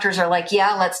 Some doctors are like,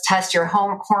 yeah, let's test your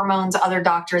hormones. Other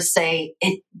doctors say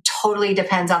it totally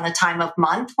depends on the time of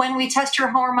month when we test your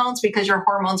hormones, because your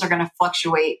hormones are going to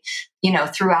fluctuate,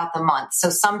 throughout the month. So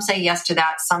some say yes to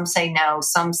that. Some say no.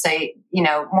 Some say,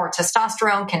 more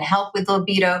testosterone can help with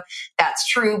libido. That's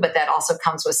true, but that also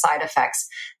comes with side effects.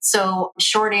 So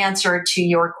short answer to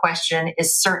your question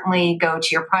is certainly go to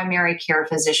your primary care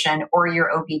physician or your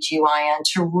OBGYN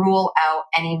to rule out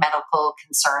any medical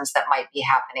concerns that might be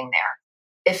happening there.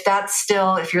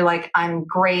 If you're like, I'm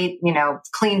great,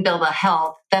 clean bill of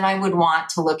health, then I would want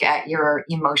to look at your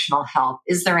emotional health.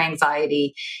 Is there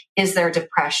anxiety? Is there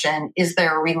depression? Is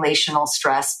there relational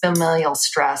stress, familial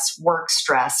stress, work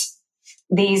stress?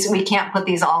 We can't put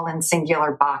these all in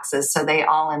singular boxes, so they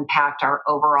all impact our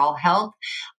overall health.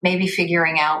 Maybe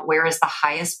figuring out where is the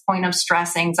highest point of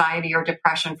stress, anxiety, or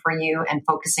depression for you and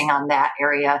focusing on that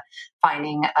area,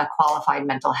 finding a qualified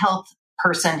mental health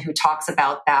person who talks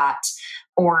about that.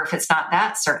 Or if it's not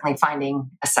that, certainly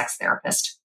finding a sex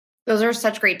therapist. Those are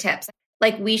such great tips.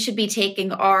 Like we should be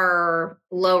taking our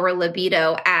lower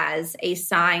libido as a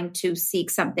sign to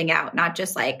seek something out, not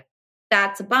just like,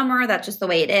 that's a bummer. That's just the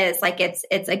way it is. Like it's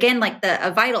again, like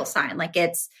a vital sign, like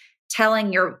it's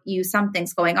telling you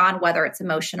something's going on, whether it's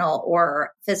emotional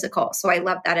or physical. So I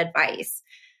love that advice.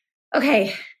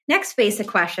 Okay. Next basic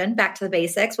question, back to the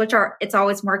basics, it's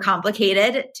always more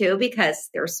complicated too, because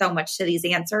there's so much to these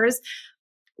answers.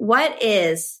 What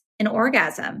is an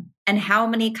orgasm and how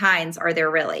many kinds are there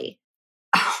really?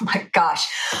 Oh my gosh.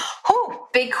 Oh,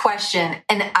 big question.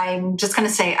 And I'm just going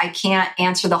to say, I can't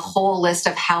answer the whole list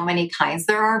of how many kinds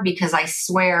there are, because I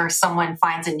swear someone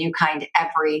finds a new kind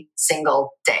every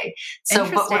single day. So,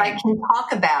 but what I can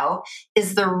talk about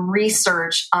is the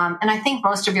research. And I think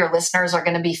most of your listeners are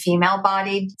going to be female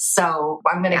bodied. So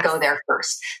I'm going to go there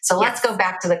first. So let's go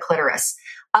back to the clitoris.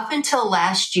 Up until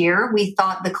last year, we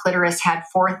thought the clitoris had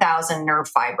 4,000 nerve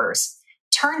fibers.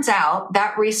 Turns out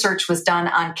that research was done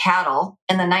on cattle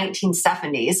in the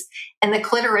 1970s, and the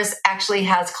clitoris actually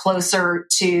has closer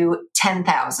to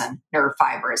 10,000 nerve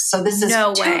fibers. So this is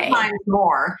 2 times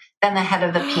more than the head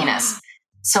of the penis.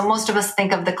 So most of us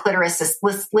think of the clitoris as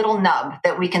this little nub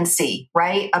that we can see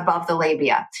right above the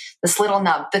labia. This little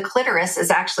nub. The clitoris is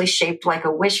actually shaped like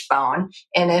a wishbone.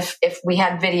 And if we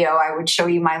had video, I would show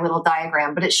you my little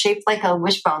diagram, but it's shaped like a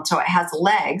wishbone. So it has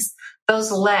legs.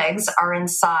 Those legs are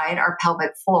inside our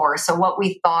pelvic floor. So what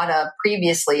we thought of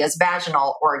previously as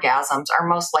vaginal orgasms are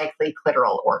most likely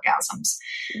clitoral orgasms.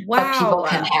 Wow. But people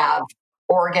can have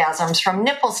orgasms from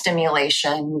nipple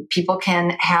stimulation. People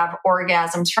can have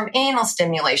orgasms from anal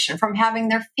stimulation, from having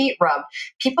their feet rubbed.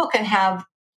 People can have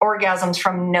orgasms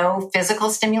from no physical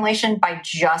stimulation by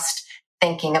just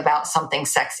thinking about something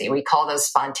sexy. We call those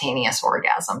spontaneous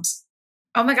orgasms.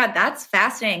 Oh my God, that's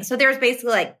fascinating. So there's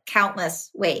basically like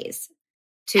countless ways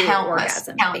to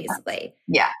orgasm, basically.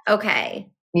 Yeah. Okay.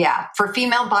 Yeah. For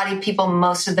female body people,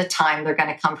 most of the time they're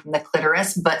going to come from the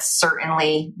clitoris, but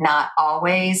certainly not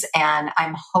always. And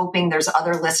I'm hoping there's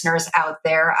other listeners out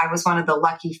there. I was one of the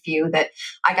lucky few that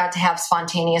I got to have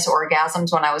spontaneous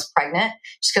orgasms when I was pregnant,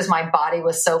 just because my body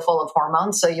was so full of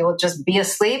hormones. So you will just be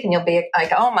asleep and you'll be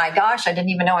like, oh my gosh, I didn't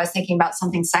even know I was thinking about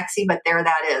something sexy, but there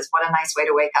that is. What a nice way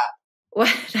to wake up.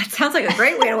 Well, that sounds like a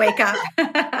great way to wake up.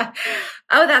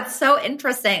 Oh, that's so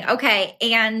interesting. Okay.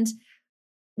 And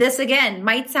this again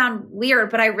might sound weird,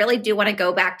 but I really do want to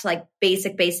go back to like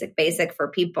basic for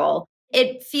people.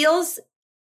 It feels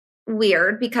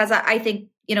weird because I think,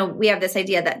 we have this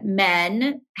idea that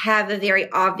men have a very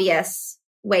obvious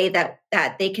way that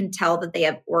they can tell that they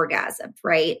have orgasmed,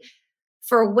 right?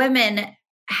 For women,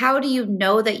 how do you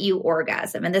know that you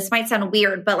orgasm? And this might sound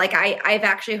weird, but like I've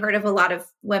actually heard of a lot of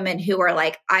women who are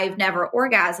like, I've never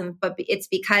orgasmed, but it's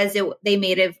because they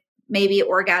maybe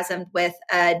orgasmed with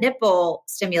a nipple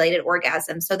stimulated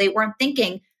orgasm. So they weren't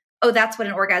thinking, oh, that's what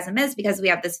an orgasm is, because we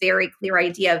have this very clear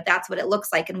idea of that's what it looks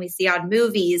like. And we see on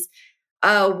movies,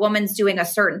 a woman's doing a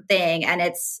certain thing. And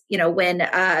it's, when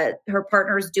her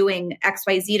partner's doing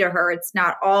XYZ to her, it's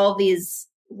not all these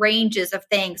ranges of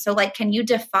things. So like, can you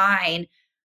define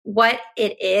what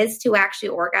it is to actually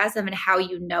orgasm and how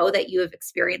you know that you have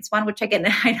experienced one, which again,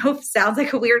 I know sounds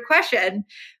like a weird question,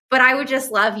 But I would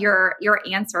just love your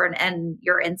answer and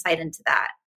your insight into that.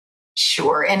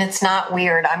 Sure. And it's not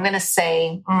weird. I'm going to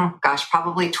say,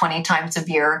 probably 20 times a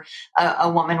year, a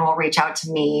woman will reach out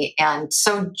to me and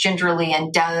so gingerly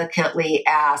and delicately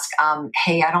ask,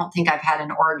 hey, I don't think I've had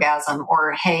an orgasm,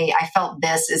 or, hey, I felt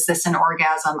this. Is this an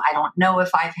orgasm? I don't know if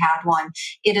I've had one.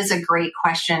 It is a great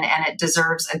question and it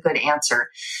deserves a good answer.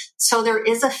 So there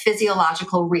is a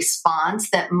physiological response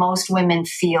that most women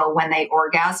feel when they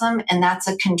orgasm, and that's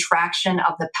a contraction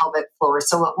of the pelvic floor.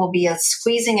 So it will be a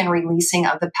squeezing and releasing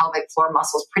of the pelvic floor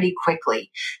muscles pretty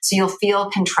quickly. So you'll feel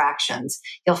contractions.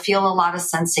 You'll feel a lot of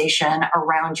sensation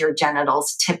around your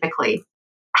genitals typically.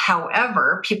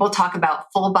 However, people talk about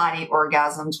full body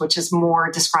orgasms, which is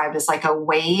more described as like a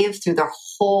wave through the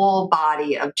whole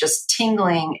body of just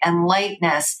tingling and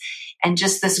lightness and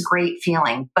just this great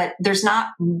feeling. But there's not,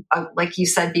 like you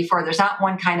said before, there's not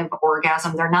one kind of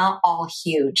orgasm. They're not all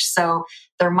huge. So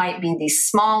there might be these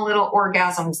small little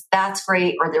orgasms. That's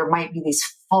great. Or there might be these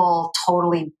full,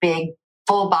 totally big,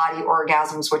 full body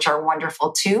orgasms, which are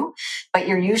wonderful too. But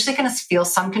you're usually going to feel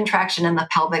some contraction in the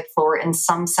pelvic floor and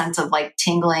some sense of like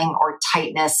tingling or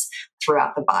tightness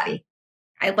throughout the body.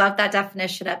 I love that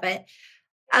definition of it.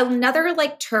 Another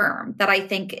like term that I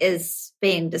think is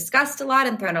being discussed a lot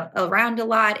and thrown around a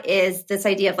lot is this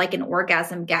idea of like an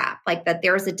orgasm gap, like that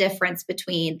there's a difference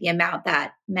between the amount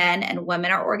that men and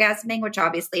women are orgasming, which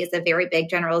obviously is a very big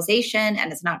generalization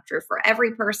and is not true for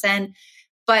every person.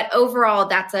 But overall,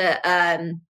 that's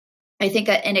I think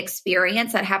an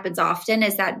experience that happens often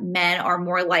is that men are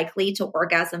more likely to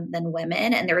orgasm than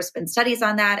women. And there's been studies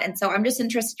on that. And so I'm just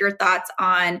interested in your thoughts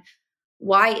on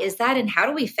why is that and how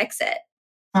do we fix it?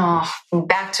 Oh,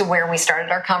 back to where we started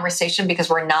our conversation, because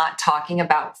we're not talking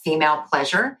about female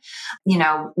pleasure. You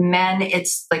know, men,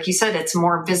 it's like you said, it's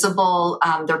more visible.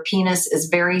 Their penis is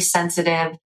very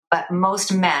sensitive. But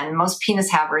most men, most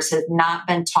penis havers have not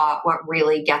been taught what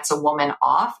really gets a woman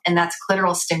off, and that's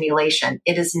clitoral stimulation.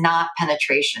 It is not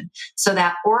penetration. So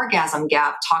that orgasm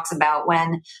gap talks about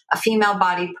when a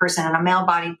female-bodied person and a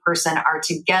male-bodied person are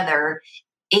together,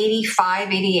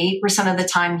 88% of the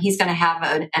time, he's going to have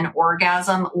an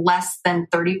orgasm. Less than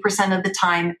 30% of the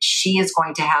time, she is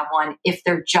going to have one if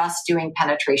they're just doing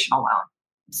penetration alone.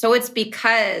 So it's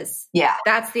because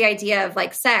that's the idea of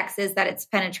like sex is that it's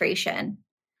penetration.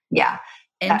 Yeah.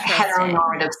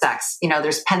 Heteronormative sex, you know,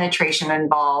 there's penetration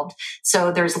involved.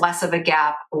 So there's less of a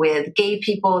gap with gay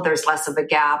people. There's less of a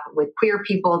gap with queer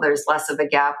people. There's less of a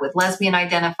gap with lesbian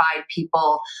identified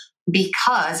people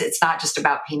because it's not just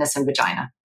about penis and vagina.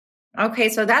 Okay.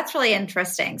 So that's really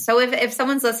interesting. So if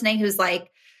someone's listening who's like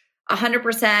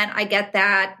 100%, I get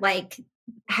that, like,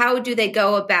 how do they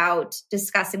go about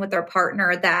discussing with their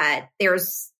partner that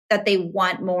they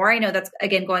want more? I know that's,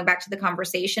 again, going back to the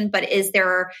conversation, but is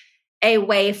there a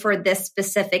way for this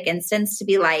specific instance to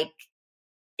be like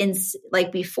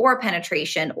before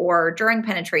penetration or during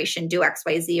penetration, do X,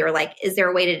 Y, Z, or like, is there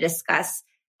a way to discuss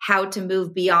how to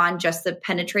move beyond just the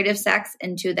penetrative sex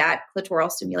into that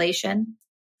clitoral stimulation?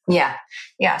 Yeah.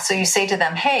 Yeah. So you say to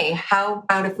them, hey, how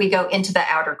about if we go into the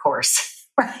outer course,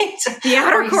 right? The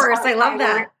outer course. I love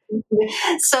that.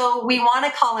 So we want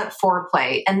to call it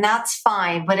foreplay, and that's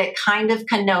fine, but it kind of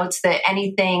connotes that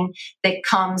anything that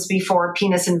comes before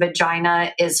penis and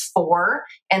vagina is fore,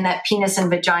 and that penis and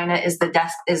vagina is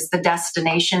the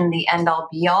destination, the end all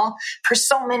be all. For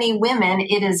so many women,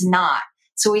 it is not.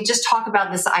 So we just talk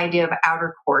about this idea of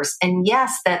outer course. And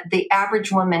yes, that the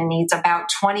average woman needs about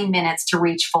 20 minutes to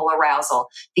reach full arousal.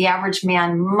 The average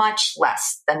man, much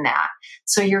less than that.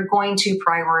 So you're going to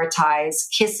prioritize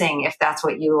kissing, if that's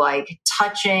what you like,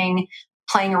 touching,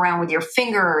 playing around with your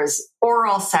fingers,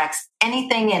 oral sex,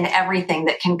 anything and everything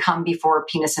that can come before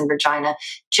penis and vagina,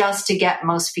 just to get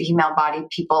most female-bodied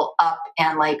people up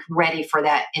and like ready for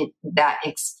that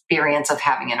experience of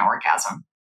having an orgasm.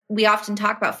 We often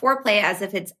talk about foreplay as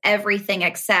if it's everything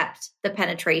except the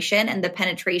penetration, and the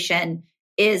penetration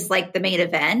is like the main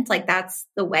event. Like that's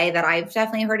the way that I've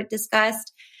definitely heard it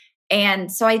discussed. And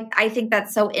so I think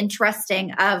that's so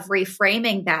interesting of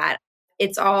reframing that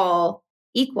it's all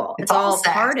equal. It's all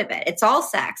part of it. It's all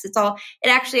sex. It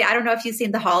actually, I don't know if you've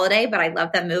seen The Holiday, but I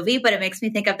love that movie, but it makes me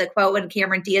think of the quote when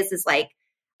Cameron Diaz is like,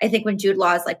 I think when Jude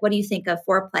Law is like, what do you think of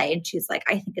foreplay? And she's like,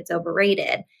 I think it's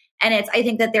overrated. And I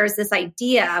think that there's this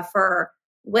idea for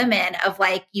women of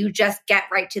like, you just get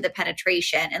right to the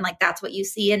penetration. And like, that's what you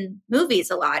see in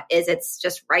movies a lot is it's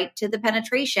just right to the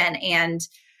penetration. And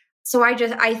so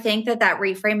I think that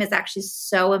reframe is actually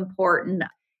so important.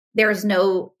 There's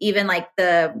no, even like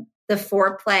the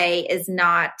foreplay is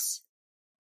not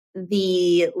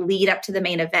the lead up to the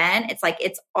main event, it's like,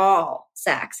 it's all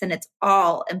sex and it's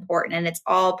all important and it's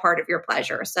all part of your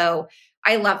pleasure. So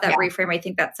I love that reframe. I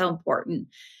think that's so important.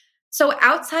 So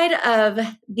outside of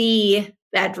the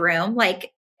bedroom,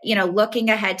 like, you know, looking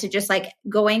ahead to just like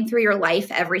going through your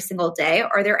life every single day,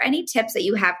 are there any tips that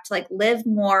you have to like live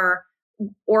more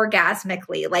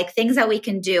orgasmically, like things that we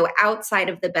can do outside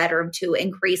of the bedroom to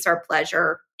increase our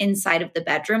pleasure inside of the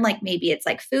bedroom? Like maybe it's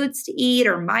like foods to eat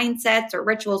or mindsets or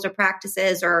rituals or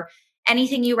practices or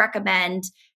anything you recommend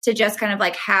to just kind of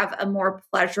like have a more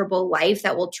pleasurable life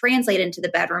that will translate into the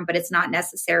bedroom, but it's not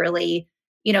necessarily,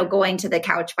 you know, going to the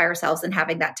couch by ourselves and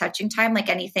having that touching time, like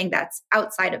anything that's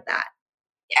outside of that.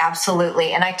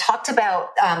 Absolutely. And I talked about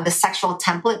the sexual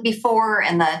template before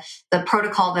and the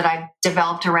protocol that I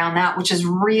developed around that, which is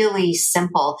really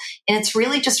simple. And it's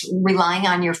really just relying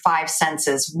on your 5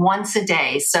 senses once a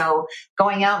day. So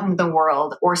going out into the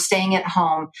world or staying at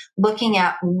home, looking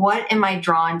at what am I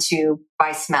drawn to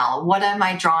by smell? What am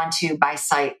I drawn to by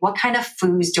sight? What kind of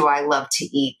foods do I love to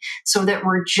eat? So that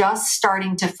we're just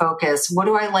starting to focus. What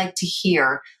do I like to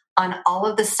hear? On all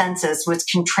of the senses, which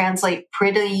can translate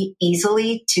pretty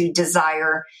easily to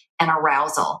desire and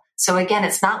arousal. So again,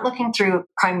 it's not looking through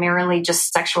primarily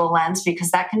just sexual lens,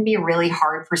 because that can be really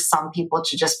hard for some people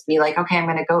to just be like, okay, I'm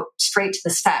going to go straight to the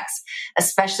sex,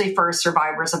 especially for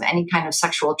survivors of any kind of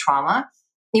sexual trauma.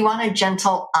 You want a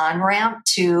gentle on-ramp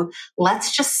to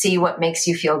let's just see what makes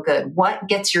you feel good. What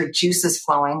gets your juices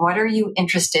flowing? What are you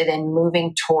interested in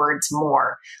moving towards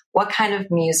more? What kind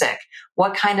of music?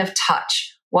 What kind of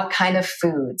touch? What kind of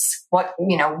foods, what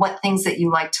things that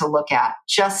you like to look at,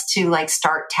 just to like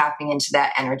start tapping into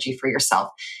that energy for yourself.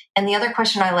 And the other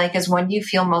question I like is, when do you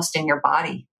feel most in your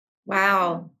body?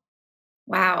 Wow.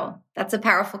 That's a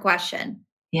powerful question.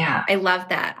 Yeah. I love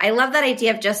that. I love that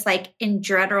idea of just like in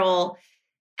general,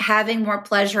 having more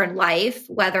pleasure in life,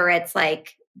 whether it's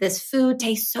like this food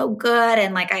tastes so good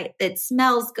and like it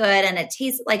smells good and it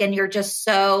tastes like, and you're just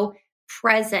so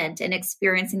present and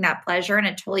experiencing that pleasure in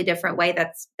a totally different way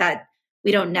that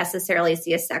we don't necessarily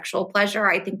see as sexual pleasure.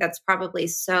 I think that's probably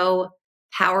so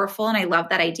powerful. And I love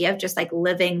that idea of just like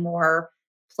living more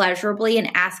pleasurably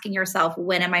and asking yourself,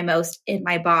 when am I most in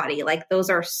my body? Like those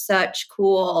are such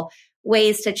cool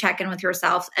ways to check in with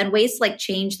yourself and ways to like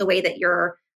change the way that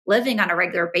you're living on a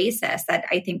regular basis that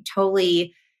I think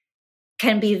totally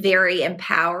can be very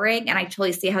empowering. And I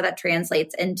totally see how that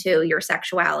translates into your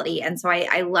sexuality. And so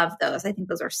I love those. I think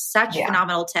those are such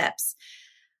phenomenal tips.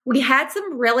 We had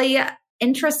some really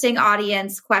interesting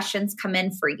audience questions come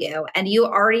in for you, and you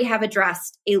already have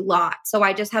addressed a lot. So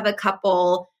I just have a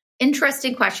couple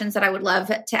interesting questions that I would love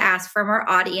to ask from our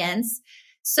audience.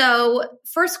 So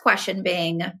first question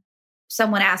being,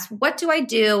 someone asked, what do I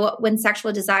do when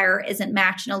sexual desire isn't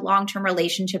matched in a long-term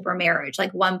relationship or marriage?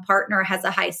 Like one partner has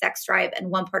a high sex drive and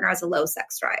one partner has a low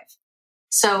sex drive.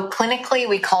 So clinically,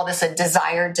 we call this a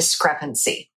desire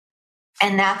discrepancy.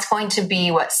 And that's going to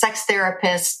be what sex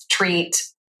therapists treat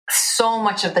so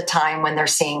much of the time when they're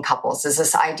seeing couples, is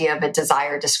this idea of a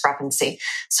desire discrepancy.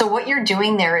 So what you're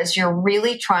doing there is you're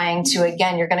really trying to,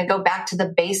 again, you're going to go back to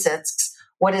the basics.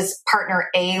 What is partner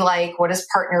A like? What is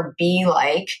partner B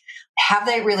like? Have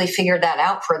they really figured that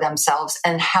out for themselves?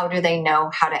 And how do they know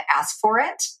how to ask for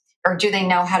it? Or do they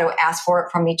know how to ask for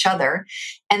it from each other?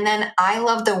 And then I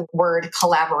love the word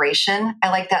collaboration. I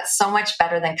like that so much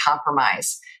better than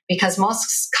compromise, because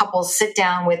most couples sit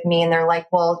down with me and they're like,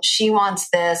 well, she wants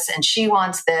this and she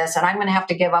wants this, and I'm going to have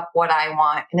to give up what I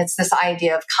want. And it's this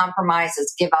idea of compromise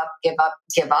is give up, give up,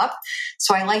 give up.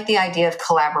 So I like the idea of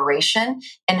collaboration,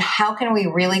 and how can we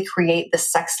really create the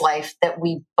sex life that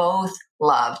we both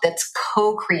love, that's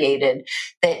co-created,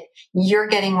 that you're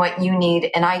getting what you need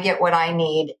and I get what I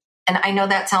need. And I know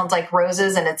that sounds like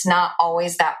roses and it's not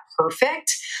always that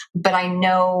perfect, but I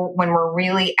know when we're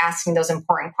really asking those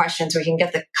important questions, we can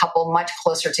get the couple much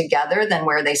closer together than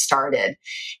where they started.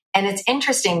 And it's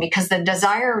interesting because the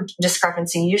desire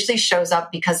discrepancy usually shows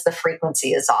up because the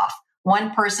frequency is off.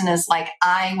 One person is like,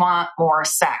 I want more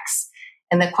sex.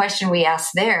 And the question we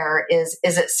ask there is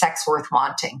it sex worth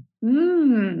wanting?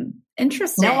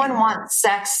 Interesting. No one wants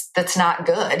sex that's not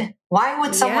good. Why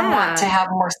would someone want to have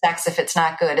more sex if it's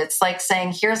not good? It's like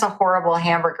saying, here's a horrible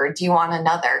hamburger. Do you want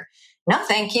another? No,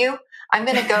 thank you. I'm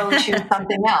going to go choose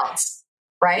something else.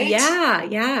 Right?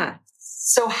 Yeah.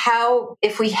 So how,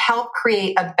 if we help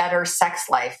create a better sex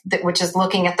life, which is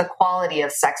looking at the quality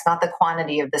of sex, not the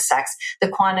quantity of the sex, the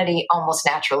quantity almost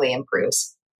naturally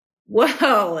improves.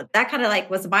 Whoa, that kind of like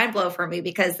was a mind blow for me,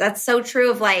 because that's so true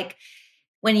of like,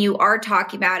 when you are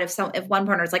talking about if one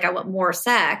partner is like, I want more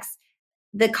sex,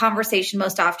 the conversation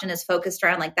most often is focused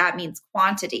around like, that means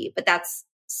quantity, but that's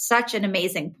such an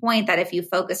amazing point that if you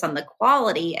focus on the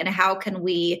quality and how can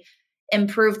we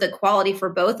improve the quality for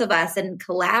both of us and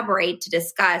collaborate to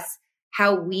discuss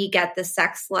how we get the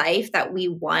sex life that we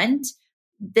want,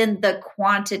 then the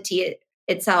quantity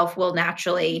itself will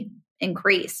naturally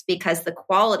increase because the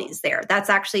quality is there. That's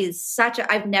actually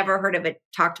I've never heard of it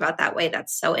talked about that way.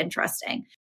 That's so interesting.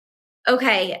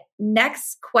 Okay,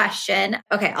 next question.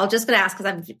 Okay, I'll just going to ask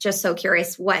because I'm just so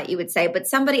curious what you would say. But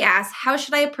somebody asked, how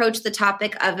should I approach the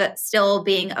topic of still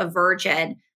being a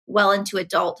virgin well into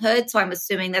adulthood? So I'm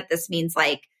assuming that this means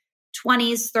like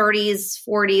 20s, 30s,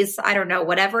 40s, I don't know,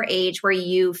 whatever age where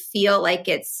you feel like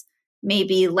it's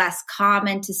maybe less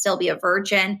common to still be a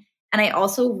virgin. And I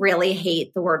also really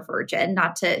hate the word virgin,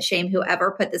 not to shame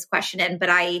whoever put this question in, but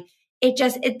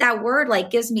that word like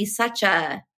gives me such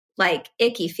a like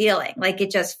icky feeling. Like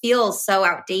it just feels so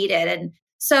outdated. And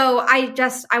so I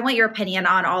want your opinion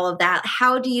on all of that.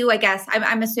 How do you, I guess,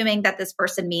 I'm assuming that this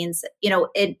person means,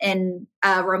 in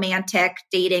romantic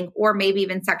dating or maybe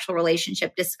even sexual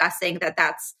relationship, discussing that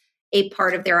that's a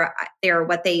part of their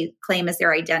what they claim is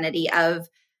their identity of,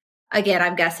 again,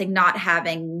 I'm guessing not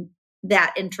having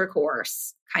that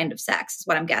intercourse kind of sex is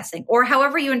what I'm guessing, or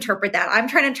however you interpret that. I'm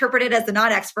trying to interpret it as a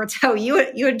non-expert. So you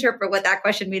interpret what that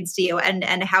question means to you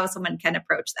and how someone can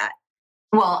approach that.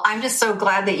 Well, I'm just so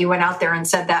glad that you went out there and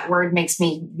said that word. Makes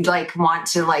me like want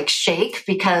to like shake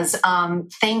because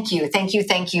thank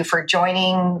you for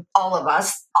joining all of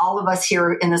us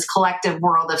here in this collective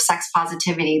world of sex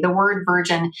positivity. The word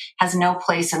virgin has no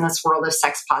place in this world of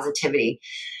sex positivity.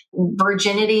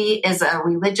 Virginity is a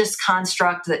religious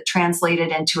construct that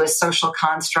translated into a social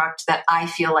construct that I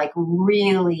feel like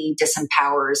really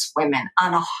disempowers women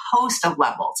on a host of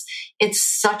levels. It's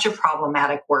such a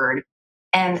problematic word.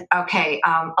 And okay,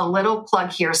 a little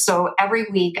plug here. So every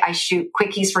week I shoot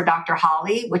quickies for Dr.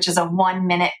 Holly, which is a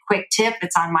 1-minute quick tip.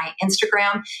 It's on my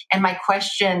Instagram. And my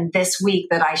question this week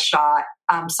that I shot,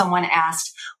 someone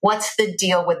asked, what's the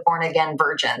deal with born again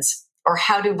virgins? Or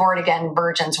how do born again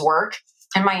virgins work?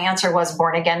 And my answer was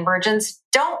born again virgins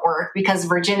don't work because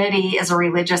virginity is a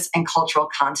religious and cultural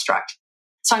construct.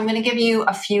 So I'm going to give you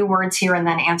a few words here and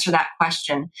then answer that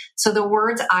question. So the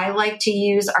words I like to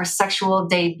use are sexual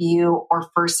debut or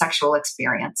first sexual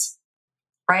experience,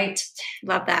 right?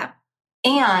 Love that.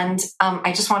 And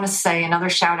I just want to say another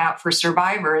shout out for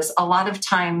survivors. A lot of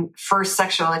time, first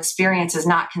sexual experience is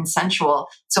not consensual.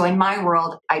 So in my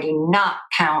world, I do not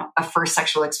count a first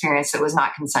sexual experience that was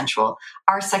not consensual.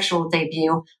 Our sexual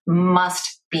debut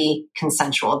must be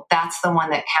consensual. That's the one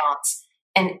that counts.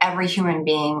 And every human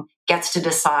being gets to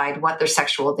decide what their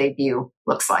sexual debut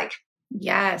looks like.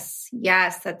 Yes,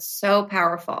 that's so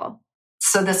powerful.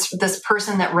 So this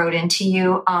person that wrote into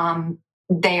you,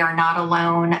 they are not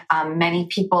alone. Many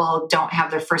people don't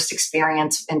have their first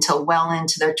experience until well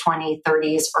into their 20s,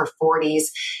 30s, or 40s.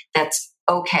 That's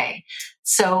okay.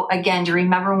 So again, do you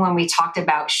remember when we talked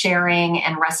about sharing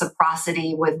and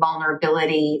reciprocity with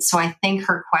vulnerability? So I think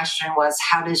her question was,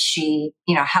 how does she,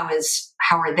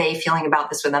 how are they feeling about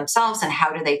this with themselves and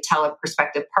how do they tell a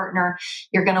prospective partner?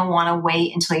 You're going to want to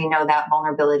wait until you know that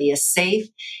vulnerability is safe.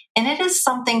 And it is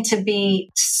something to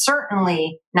be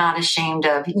certainly not ashamed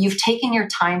of. You've taken your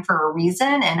time for a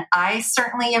reason, and I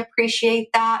certainly appreciate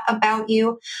that about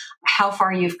you. How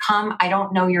far you've come, I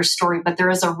don't know your story, but there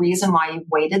is a reason why you've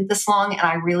waited this long, and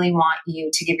I really want you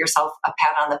to give yourself a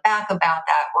pat on the back about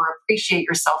that or appreciate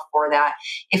yourself for that.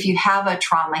 If you have a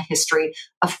trauma history,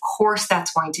 of course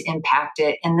that's going to impact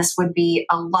it, and this would be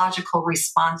a logical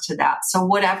response to that. So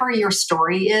whatever your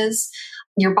story is,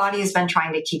 your body has been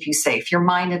trying to keep you safe. Your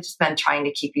mind has been trying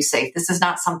to keep you safe. This is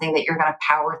not something that you're going to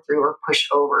power through or push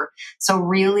over. So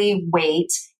really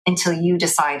wait until you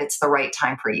decide it's the right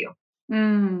time for you.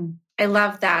 I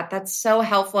love that. That's so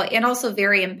helpful and also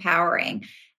very empowering.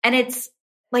 And it's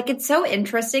so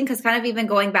interesting because kind of even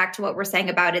going back to what we're saying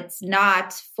about it's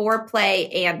not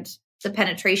foreplay and the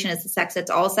penetration is the sex, it's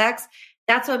all sex.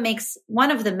 That's what makes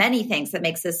one of the many things that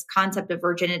makes this concept of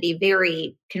virginity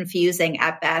very confusing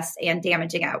at best and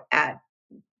damaging out at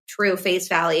true face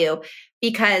value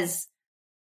because,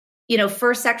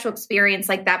 first sexual experience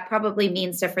like that probably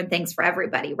means different things for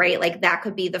everybody, right? Like that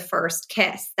could be the first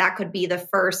kiss. That could be the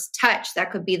first touch.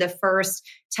 That could be the first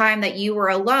time that you were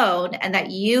alone and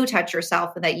that you touch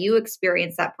yourself and that you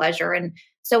experience that pleasure. And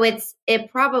so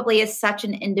it probably is such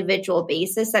an individual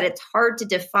basis that it's hard to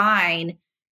define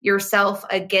yourself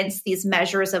against these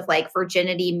measures of like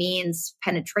virginity means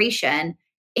penetration.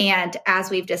 And as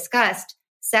we've discussed,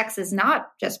 sex is not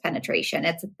just penetration.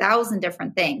 It's 1,000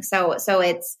 different things. So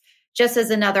it's just as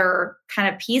another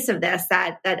kind of piece of this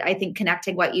that I think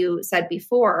connecting what you said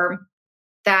before,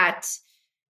 that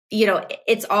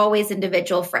it's always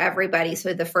individual for everybody.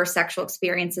 So the first sexual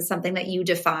experience is something that you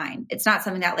define. It's not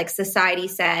something that like society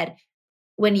said,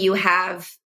 when you have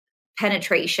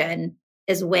penetration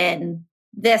is when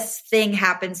this thing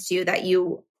happens to you that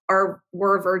you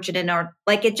were a virgin and are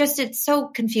like, it's so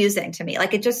confusing to me.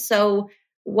 Like, it's just so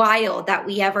wild that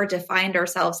we ever defined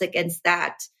ourselves against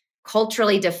that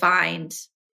culturally defined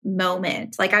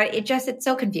moment. Like it's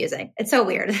so confusing. It's so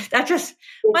weird. That's just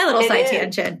my little side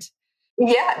tangent.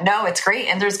 Yeah, no, it's great.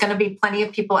 And there's going to be plenty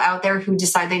of people out there who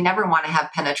decide they never want to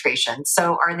have penetration.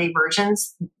 So are they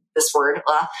virgins? This word,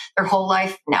 their whole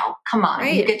life? No, come on.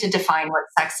 Right. You get to define what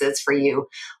sex is for you.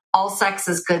 All sex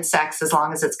is good sex as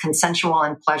long as it's consensual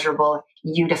and pleasurable.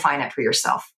 You define it for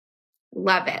yourself.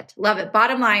 Love it. Love it.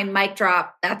 Bottom line, mic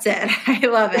drop. That's it. I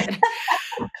love it.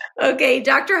 Okay,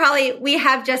 Dr. Holly, we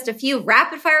have just a few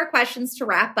rapid fire questions to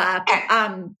wrap up.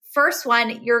 First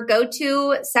one, your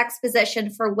go-to sex position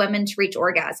for women to reach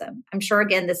orgasm. I'm sure,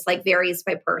 again, this like varies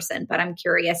by person, but I'm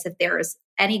curious if there's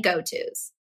any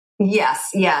go-tos.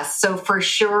 Yes. So for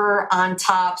sure on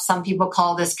top, some people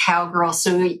call this cowgirl.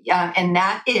 So, and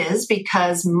that is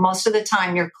because most of the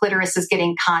time your clitoris is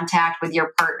getting contact with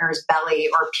your partner's belly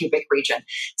or pubic region.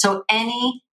 So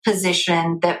any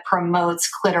position that promotes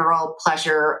clitoral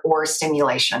pleasure or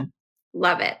stimulation.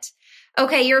 Love it.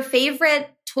 Okay. Your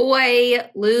favorite toy,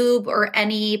 lube, or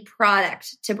any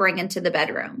product to bring into the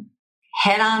bedroom?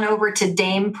 Head on over to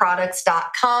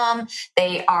dameproducts.com.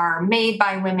 They are made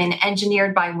by women,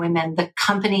 engineered by women. The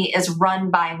company is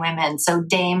run by women. So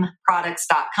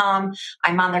dameproducts.com.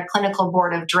 I'm on their clinical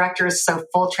board of directors, so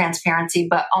full transparency.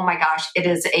 But oh my gosh, it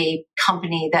is a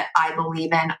company that I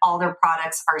believe in. All their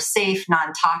products are safe,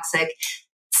 non-toxic,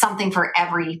 something for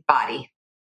everybody.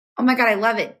 Oh my God, I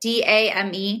love it.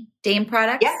 DAME, Dame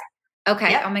Products? Yeah.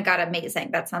 Okay. Yep. Oh my God. Amazing.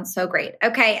 That sounds so great.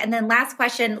 Okay. And then last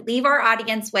question, leave our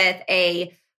audience with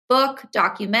a book,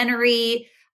 documentary,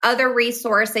 other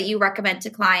resource that you recommend to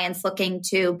clients looking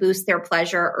to boost their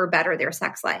pleasure or better their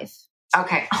sex life.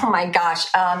 Okay. Oh my gosh.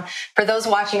 For those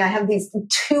watching, I have these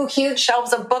 2 huge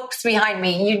shelves of books behind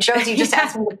me. Josie just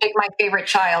asked me to pick my favorite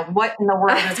child. What in the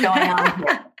world is going on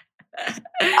here?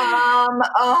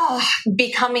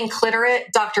 Becoming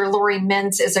Clitorate. Dr. Lori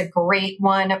Mintz is a great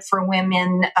one for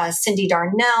women. Cindy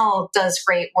Darnell does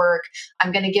great work.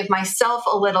 I'm going to give myself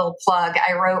a little plug.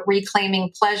 I wrote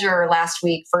Reclaiming Pleasure last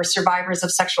week for survivors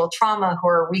of sexual trauma who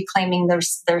are reclaiming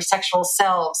their sexual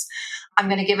selves. I'm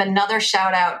going to give another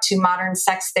shout out to Modern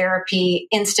Sex Therapy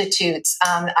Institutes.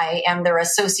 I am their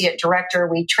associate director.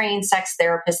 We train sex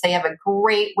therapists. They have a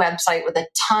great website with a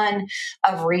ton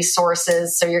of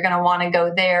resources. So you're going to want to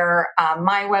go there.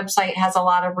 My website has a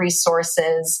lot of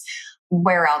resources.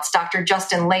 Where else? Dr.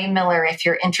 Justin Laymiller, if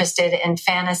you're interested in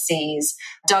fantasies.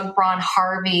 Doug Braun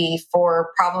Harvey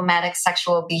for problematic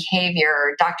sexual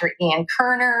behavior. Dr. Ian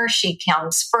Kerner, She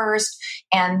Comes First.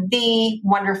 And the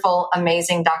wonderful,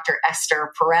 amazing Dr.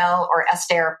 Esther Perel.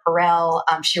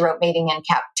 She wrote Mating in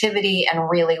Captivity and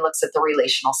really looks at the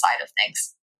relational side of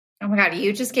things. Oh my God,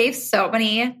 you just gave so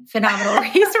many phenomenal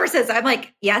resources. I'm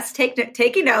like, yes,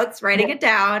 taking notes, writing it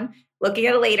down, looking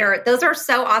at it later. Those are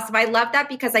so awesome. I love that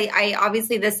because I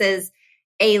obviously this is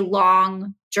a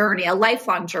long journey, a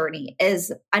lifelong journey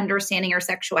is understanding your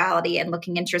sexuality and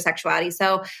looking into your sexuality.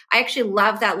 So I actually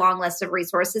love that long list of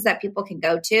resources that people can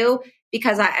go to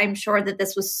because I'm sure that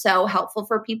this was so helpful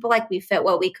for people. Like we fit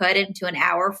what we could into an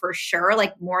hour for sure,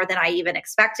 like more than I even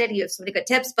expected. You have so many good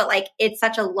tips, but like it's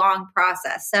such a long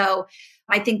process. So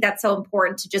I think that's so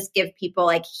important to just give people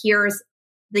like, here's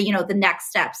the next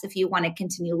steps if you want to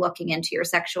continue looking into your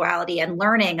sexuality and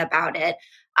learning about it.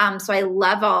 So I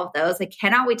love all of those. I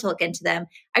cannot wait to look into them.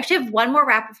 I actually have one more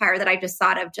rapid fire that I just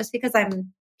thought of just because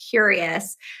I'm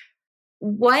curious.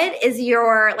 What is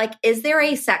is there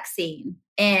a sex scene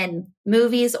in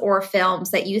movies or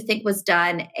films that you think was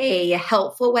done a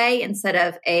helpful way instead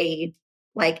of a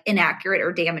inaccurate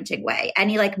or damaging way?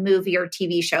 Any movie or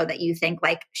TV show that you think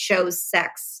shows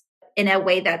sex in a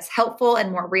way that's helpful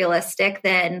and more realistic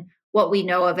than what we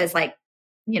know of as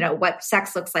what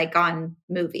sex looks like on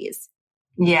movies?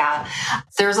 Yeah,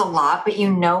 there's a lot, but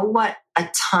you know what a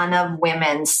ton of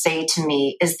women say to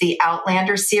me is the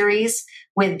Outlander series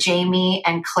with Jamie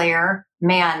and Claire.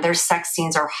 Man, their sex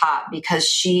scenes are hot because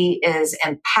she is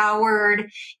empowered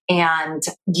and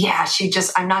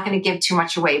I'm not going to give too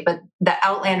much away, but the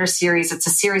Outlander series, it's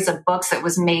a series of books that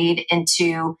was made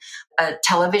into a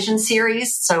television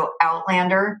series. So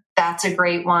Outlander, that's a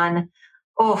great one.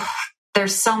 Oh,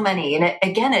 there's so many. And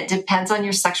it depends on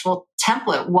your sexual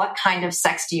template. What kind of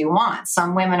sex do you want?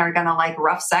 Some women are going to like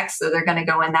rough sex, so they're going to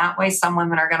go in that way. Some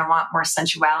women are going to want more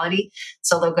sensuality,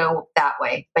 so they'll go that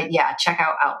way. But yeah, check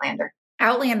out Outlander.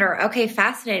 Outlander. Okay,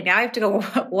 fascinating. Now I have to go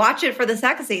watch it for the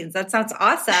sex scenes. That sounds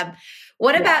awesome.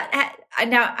 What about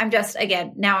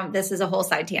now? This is a whole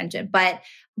side tangent, but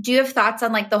do you have thoughts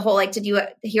on like the whole, like, did you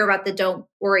hear about the Don't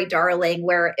Worry, Darling,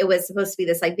 where it was supposed to be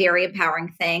this like very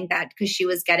empowering thing that because she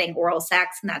was getting oral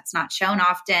sex and that's not shown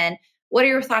often. What are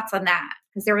your thoughts on that?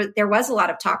 Because there was a lot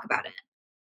of talk about it.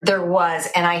 There was,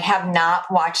 and I have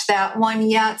not watched that one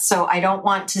yet, so I don't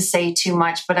want to say too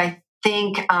much, but I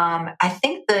think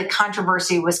the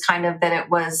controversy was kind of that it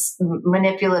was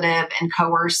manipulative and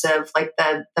coercive, like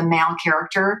the male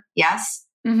character. Yes.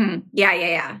 Mm-hmm.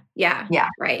 Yeah.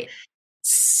 Right.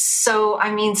 So,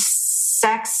 I mean,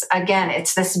 sex, again,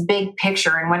 it's this big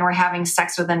picture. And when we're having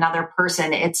sex with another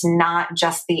person, it's not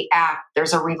just the act.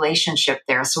 There's a relationship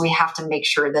there. So we have to make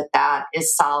sure that that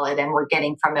is solid and we're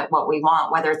getting from it what we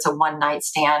want, whether it's a one night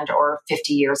stand or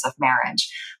 50 years of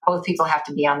marriage. Both people have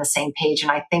to be on the same page.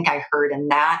 And I think I heard in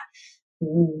that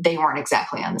they weren't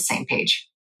exactly on the same page.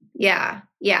 Yeah.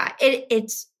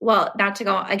 It's well, not to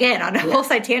go again on a whole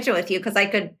side tangent with you, because I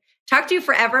could talk to you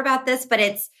forever about this, but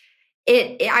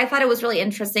I thought it was really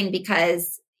interesting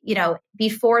because,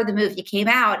 before the movie came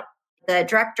out, the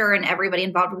director and everybody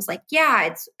involved was like,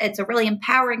 yeah, it's a really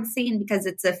empowering scene because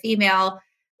it's a female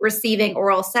receiving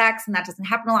oral sex and that doesn't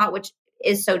happen a lot, which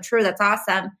is so true. That's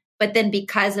awesome. But then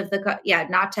because of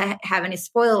not to have any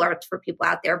spoiler alerts for people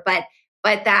out there, but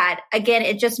that again,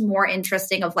 it's just more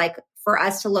interesting of like for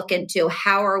us to look into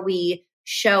how are we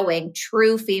showing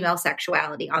true female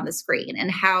sexuality on the screen and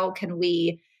how can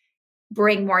we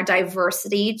bring more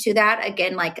diversity to that.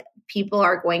 Again, like people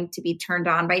are going to be turned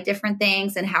on by different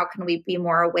things and how can we be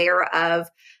more aware of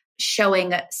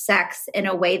showing sex in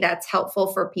a way that's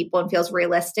helpful for people and feels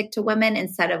realistic to women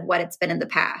instead of what it's been in the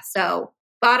past. So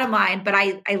bottom line, but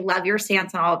I love your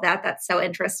stance on all of that. That's so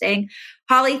interesting.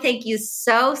 Holly, thank you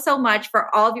so much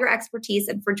for all of your expertise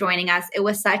and for joining us. It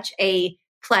was such a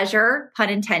pleasure, pun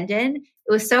intended.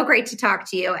 It was so great to talk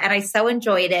to you and I so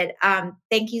enjoyed it.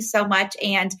 Thank you so much.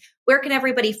 And where can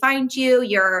everybody find you?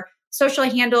 Your social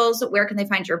handles, where can they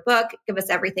find your book? Give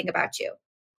us everything about you.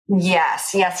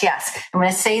 Yes. I'm going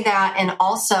to say that. And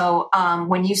also,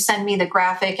 when you send me the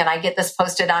graphic and I get this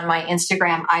posted on my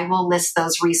Instagram, I will list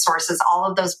those resources, all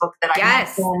of those books that I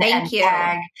mentioned, thank you.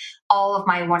 Tag all of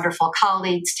my wonderful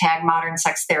colleagues, tag Modern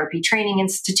Sex Therapy Training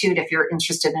Institute if you're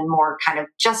interested in more kind of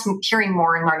just hearing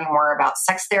more and learning more about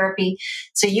sex therapy.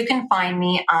 So you can find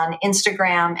me on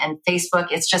Instagram and Facebook.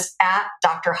 It's just at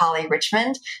Dr. Holly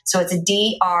Richmond. So it's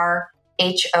DrHollyRichmond.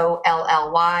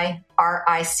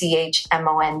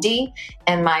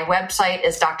 And my website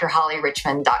is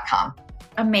drhollyrichmond.com.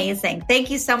 Amazing. Thank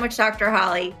you so much, Dr.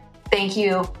 Holly. Thank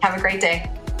you. Have a great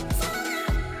day.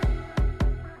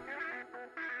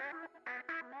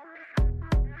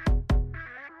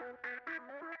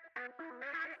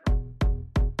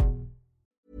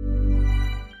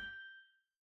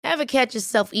 Ever catch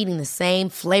yourself eating the same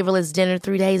flavorless dinner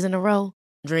 3 days in a row?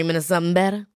 Dreaming of something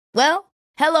better? Well,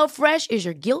 HelloFresh is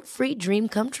your guilt-free dream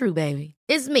come true, baby.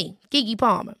 It's me, Keke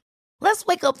Palmer. Let's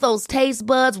wake up those taste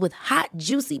buds with hot,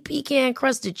 juicy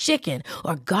pecan-crusted chicken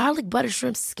or garlic butter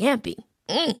shrimp scampi.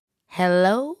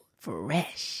 Hello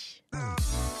Fresh.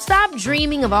 Stop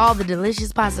dreaming of all the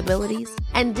delicious possibilities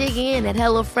and dig in at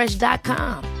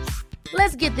HelloFresh.com.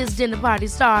 Let's get this dinner party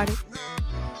started.